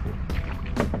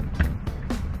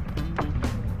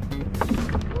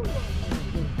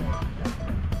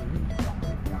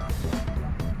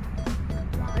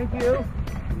 Thank you.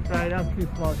 Sorry, that was too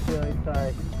small too.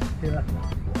 Sorry.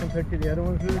 Compared to the other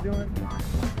ones we were doing.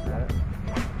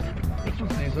 This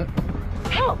one's decent.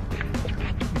 Oh!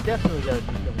 You definitely got a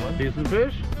decent one. Decent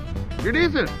fish? You're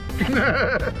decent.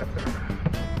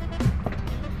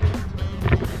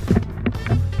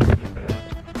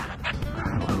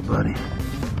 Hello, buddy.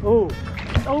 Oh!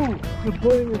 Oh! The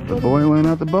boiling is The boiling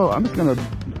at the boat. I'm just gonna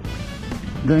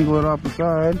dangle it off the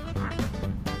side.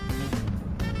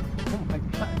 Oh my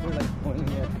god, we're like boiling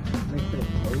it next to the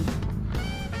boat.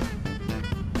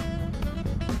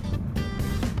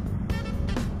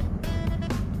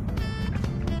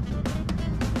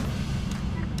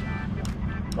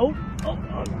 Oh! Oh!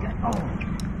 Oh! God. Oh!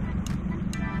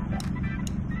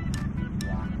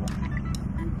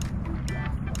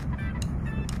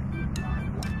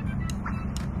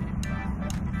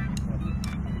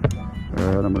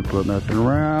 Alright, I'm gonna quit messing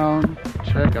around.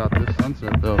 Check out this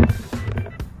sunset though.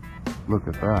 Look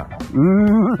at that.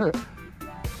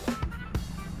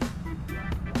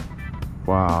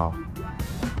 Wow.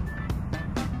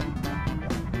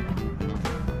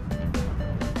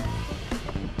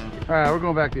 Alright, we're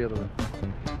going back the other way.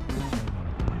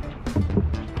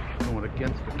 Going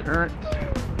against the current.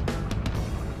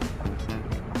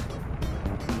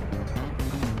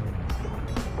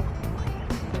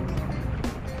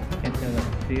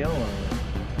 Seal or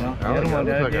no? That looks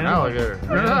like an alligator.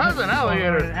 That's an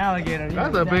alligator. An alligator. Yeah,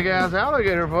 That's a big ass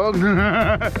alligator, folks.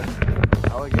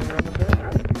 Alligator on the bed.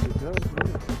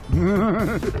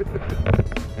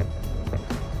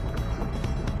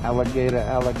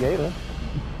 Alligator.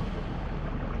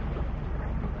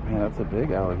 Man, that's a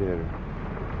big alligator.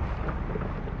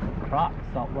 Rock,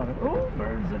 saltwater. Oh,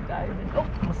 birds are diving. Oh,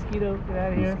 mosquito, get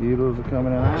out of here. Mosquitoes are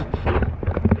coming out.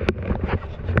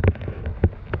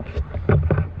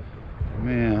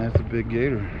 Man, that's a big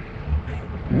gator.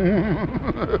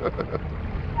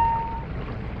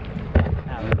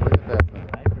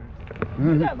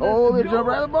 Oh, they jump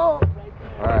right at the ball.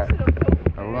 All right.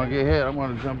 We're going to get hit. I'm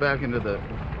going to jump back into the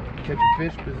catch a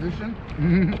fish position.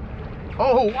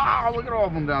 Oh, wow. Look at all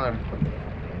of them down there.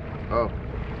 Oh.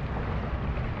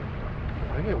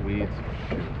 I get weeds.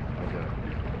 Shoot. Okay.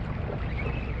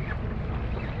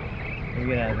 We'll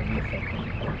get out of the second.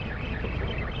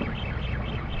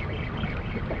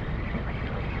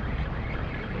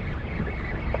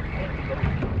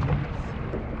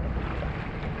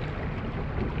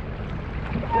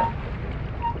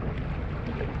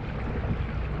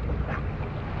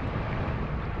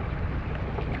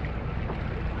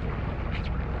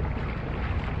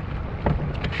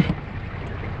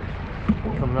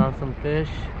 Coming on some fish.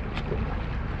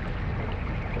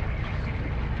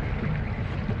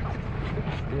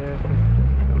 Yeah.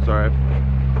 I'm sorry.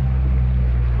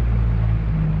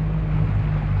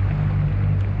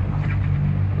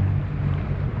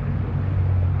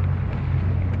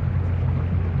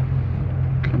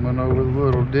 Coming over the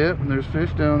little dip, and there's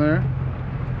fish down there.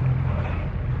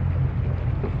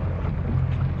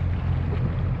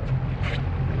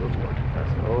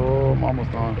 Oh, I'm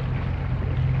almost on.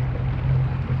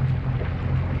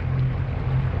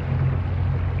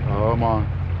 Oh, I'm on.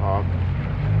 Off.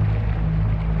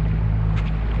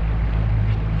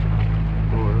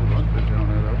 Oh, there's a bunch of fish down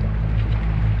there, though.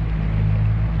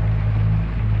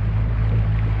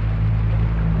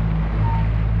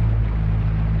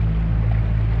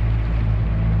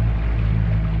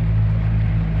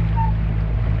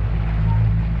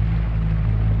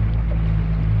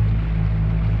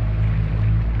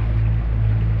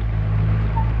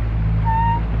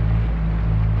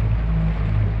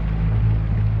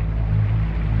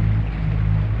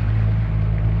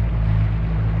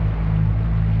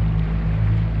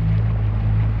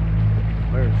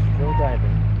 Still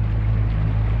diving.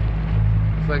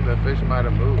 Looks like that fish might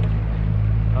have moved.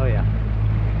 Oh yeah.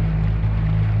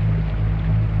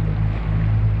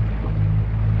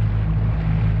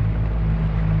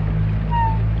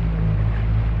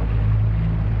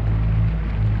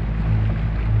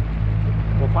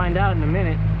 We'll find out in a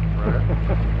minute.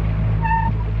 Right.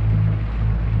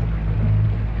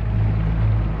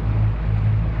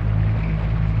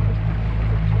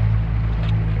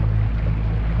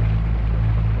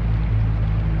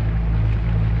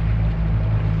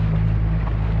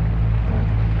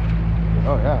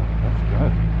 Oh yeah, that's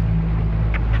good.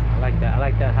 I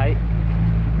like that height.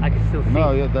 I can still see.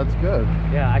 No, yeah, that's good.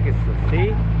 Yeah, I can still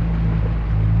see.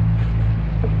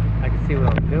 I can see what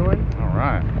I'm doing. All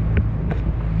right.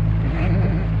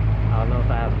 I don't know if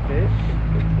I have a fish.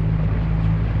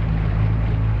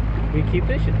 We keep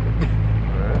fishing. All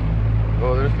right.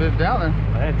 Oh, there's fish down there.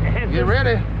 And Get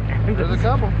ready. There's a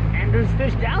couple. And there's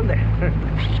fish down there.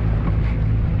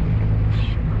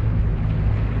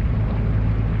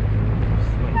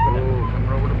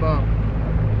 Coming over the bump.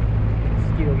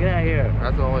 Mosquito, get out of here.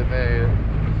 That's the only thing.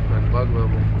 It's like bug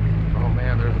level. Oh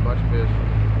man, there's a bunch of fish.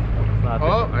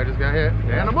 Oh, I just got hit.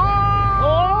 And a ball!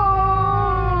 Oh!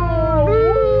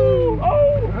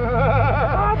 Oh!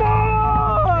 Come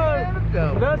on!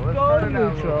 Let's go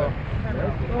neutral.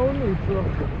 Let's go neutral.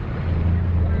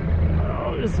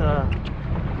 Oh, this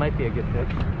might be a good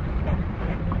fish.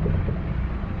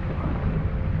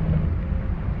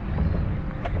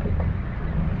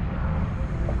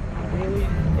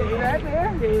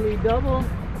 Daily double.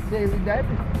 Daily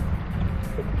diaper.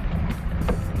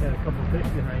 Got a couple fish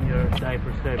behind your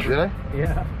diaper strip. Did I?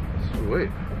 Yeah.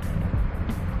 Sweet.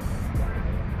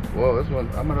 Whoa, this one,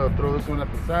 I'm gonna throw this one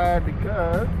at the side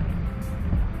because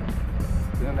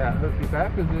it's in that hooky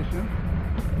back position.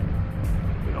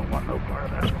 We don't want no part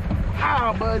of that.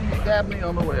 Ow, buddy, you stabbed me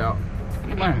on the way out.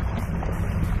 Come on.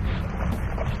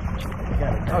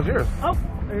 How's yours? Oh,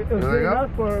 it was good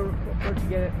enough for to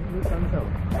get it loose on its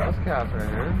own. That's cast right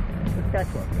here. Let's catch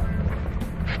one.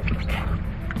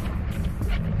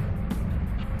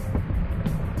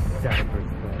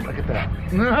 Look at that.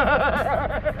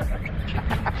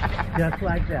 Just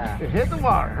like that. It hit the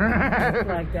water. Just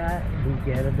like that, we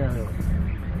get another one.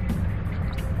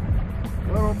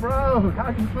 Little bro,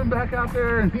 how can you swim back out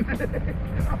there?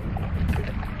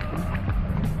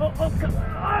 Oh, come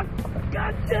on!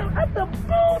 Gotcha! At the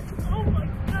boat! Oh my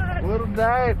god! Little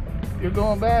dive, you're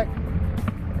going back.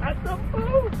 At the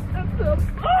boat! At the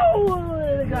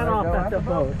boat! They got off at the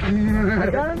boat. I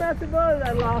got him at the boat,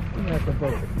 I lost him at the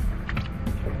boat.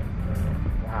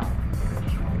 Wow.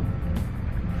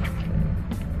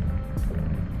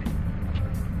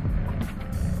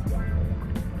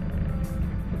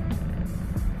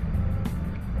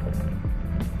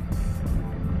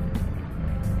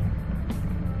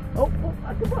 Oh,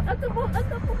 at the boat, at the boat, at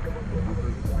the boat.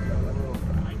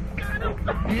 I got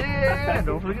him. Yeah,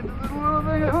 don't forget this little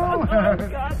thing at home. Oh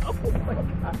God, oh my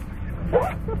God.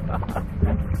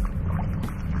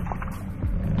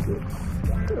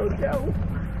 Oh no.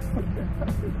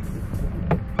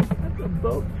 That's a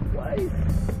boat twice.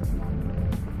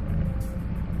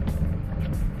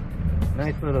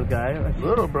 Nice little guy.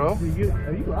 Little, bro. Are you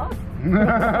lost?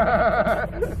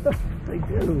 I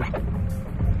do.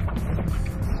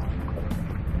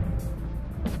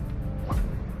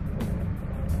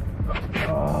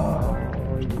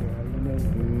 Oh yeah,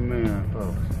 man,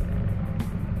 folks.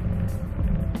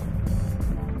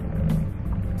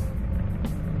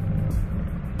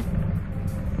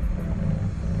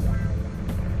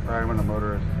 Right when the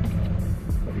motor is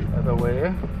the other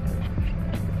way.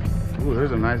 Ooh,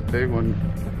 there's a nice big one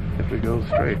if it goes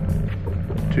straight.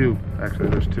 Two, actually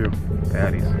there's two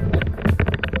patties.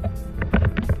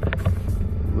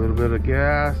 A little bit of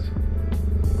gas.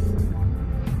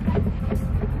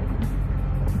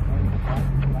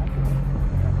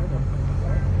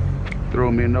 Throw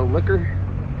me no liquor.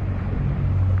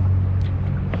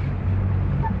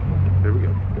 There we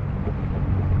go.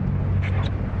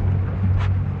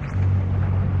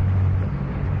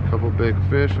 Couple big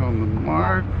fish on the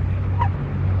mark.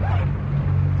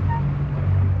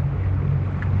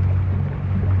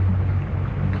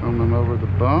 Coming over the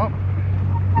bump.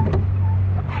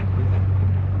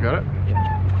 Got it?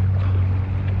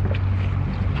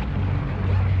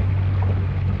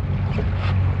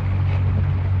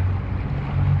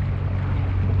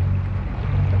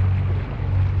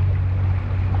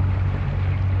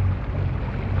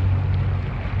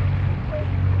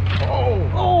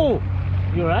 Oh!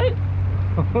 You alright?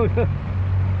 Well,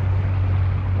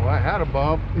 I had a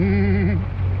bump.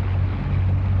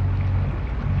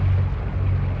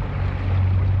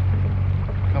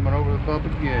 Coming over the bump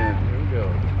again. Here we go.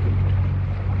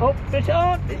 Oh, fish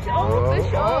on! Fish on!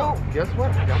 Fish on! Guess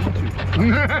what? I got one too.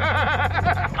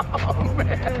 Oh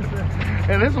man!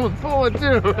 And this one's pulling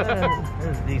too. That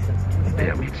was decent.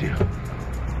 Yeah, me too.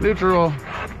 Neutral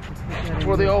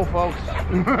for the old folks.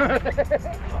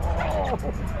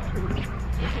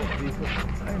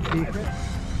 Decent.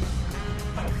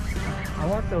 I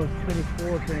want those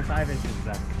 24, 25 inches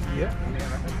back. Yeah.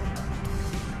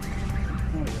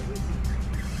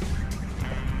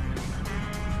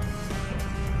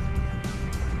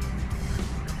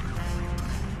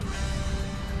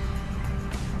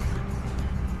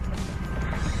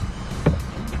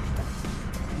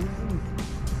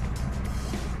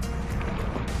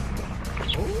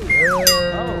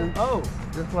 Oh.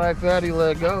 Just like that, he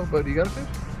let go. But you got a fish?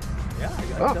 Yeah, I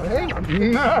got Oh, it. hey.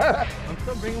 I'm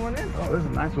still bringing one in. Oh, there's a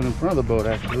nice one in front of the boat,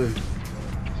 actually. So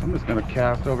I'm just going to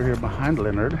cast over here behind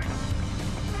Leonard.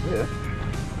 Yeah.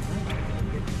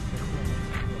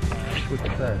 Switch the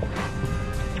side.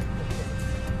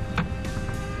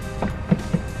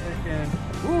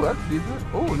 Ooh, that's decent.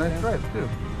 Ooh, nice stripes, too.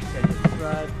 Got your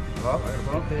stripes. Oh, I got a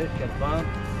bump. Fish, got a bump.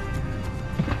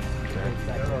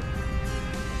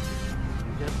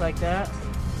 Just like that.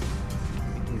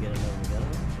 We can get it over together.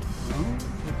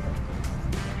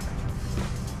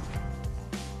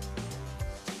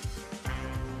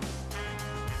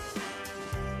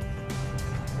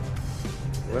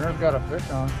 Leonard's got a fish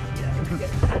on. Yeah, let's get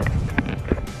it.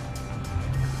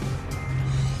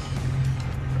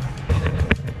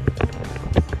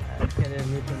 Let's get it in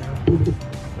neutral now.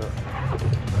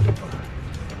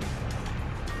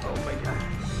 Oh my God.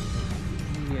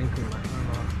 I'm yanking my arm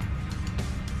off.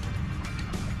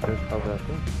 Fish, how's that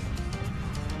fish?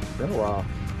 Been a while.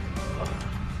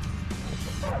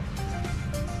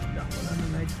 Got one on the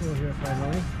nice tool here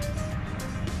finally.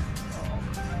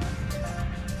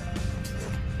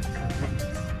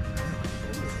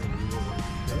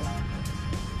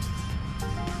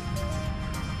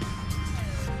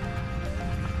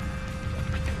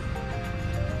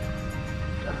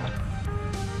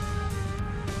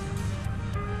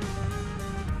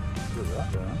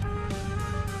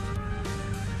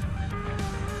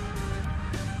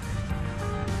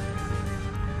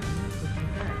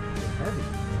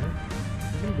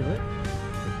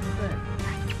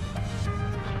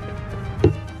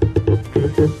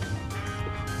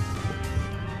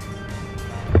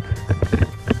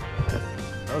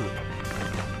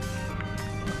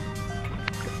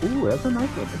 Ooh, that's a nice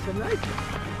one. That's a nice one.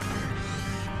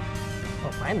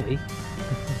 Oh, finally.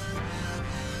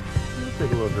 Let's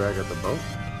take a little drag at the boat.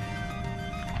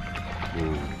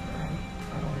 Ooh.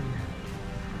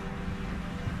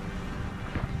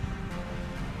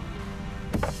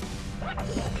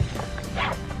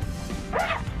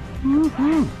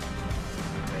 Woohoo!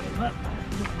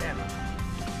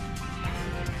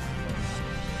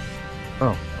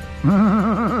 Oh.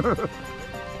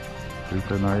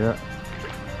 Super, not yet.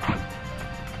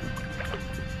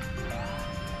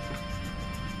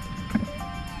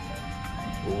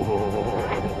 Whoa.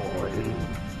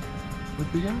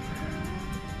 What you got?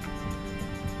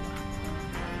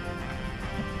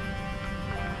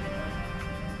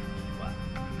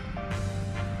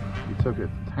 You took it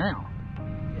to town.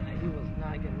 Yeah, he was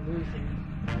not getting loose.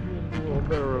 A little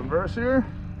bit of reverse here.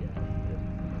 Yeah,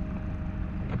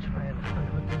 I'm trying to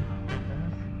unhook him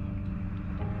fast.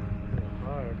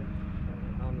 Hard.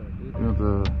 I'm gonna do that. You want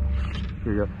the,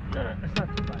 here you go. No, it's not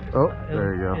too bad. Oh,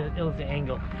 there you go. It was the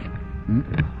angle.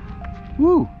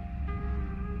 Woo!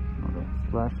 Oh, don't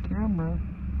splash the camera.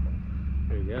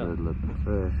 There you go. Good looking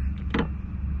fish.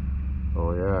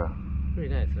 Oh yeah.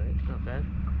 Pretty nice, right? It's not bad.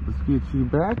 Let's get you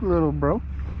back, little bro.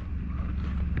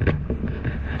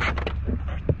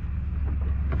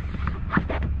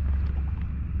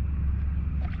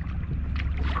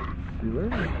 See you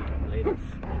later. Ladies.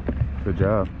 Good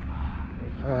job.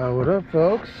 What up,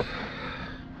 folks?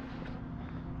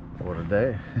 What a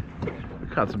day. We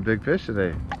caught some big fish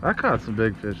today. I caught some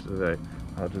big fish today.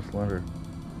 I just wondered.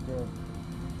 Yeah.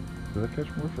 Did I catch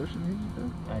more fish than you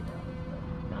did? I know.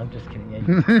 No, I'm just kidding.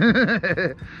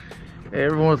 Yeah,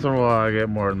 Every once in a while I get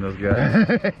more than this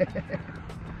guy.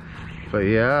 But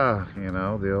yeah, you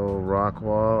know, the old rock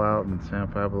wall out in San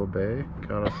Pablo Bay.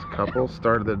 Got us a couple.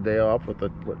 Started the day off with a,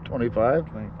 what, 25?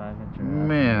 25 inch.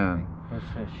 Man. First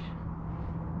fish.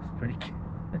 It's pretty cute.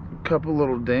 Couple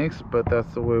little dinks, but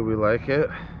that's the way we like it.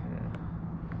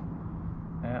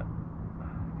 Yeah.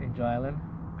 Angel Island.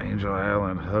 Angel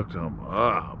Island hooked them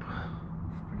up.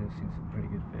 It's producing some pretty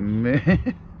good fish.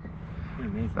 Man, Pretty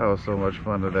amazing. that was so much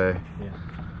fun today. Yeah.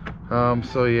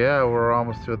 So yeah, we're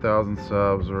almost to 1,000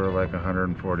 subs. We're like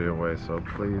 140 away. So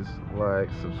please like,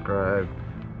 subscribe,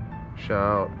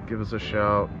 shout, give us a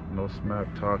shout. No smack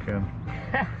talking.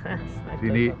 If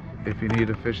you need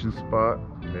a fishing spot,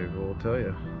 maybe we'll tell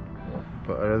you.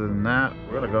 But other than that,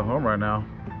 we're gonna go home right now.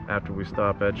 After we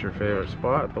stop at your favorite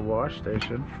spot, the wash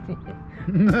station.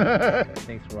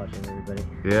 Thanks for watching, everybody.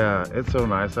 Yeah, it's so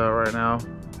nice out right now.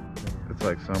 It's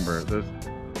like summer.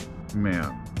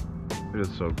 Man, it is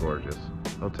so gorgeous.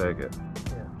 I'll take it.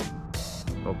 Yeah.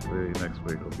 Hopefully next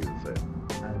week will be the same.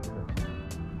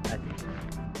 I think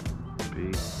so.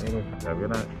 Peace. Later. Have a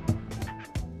good night.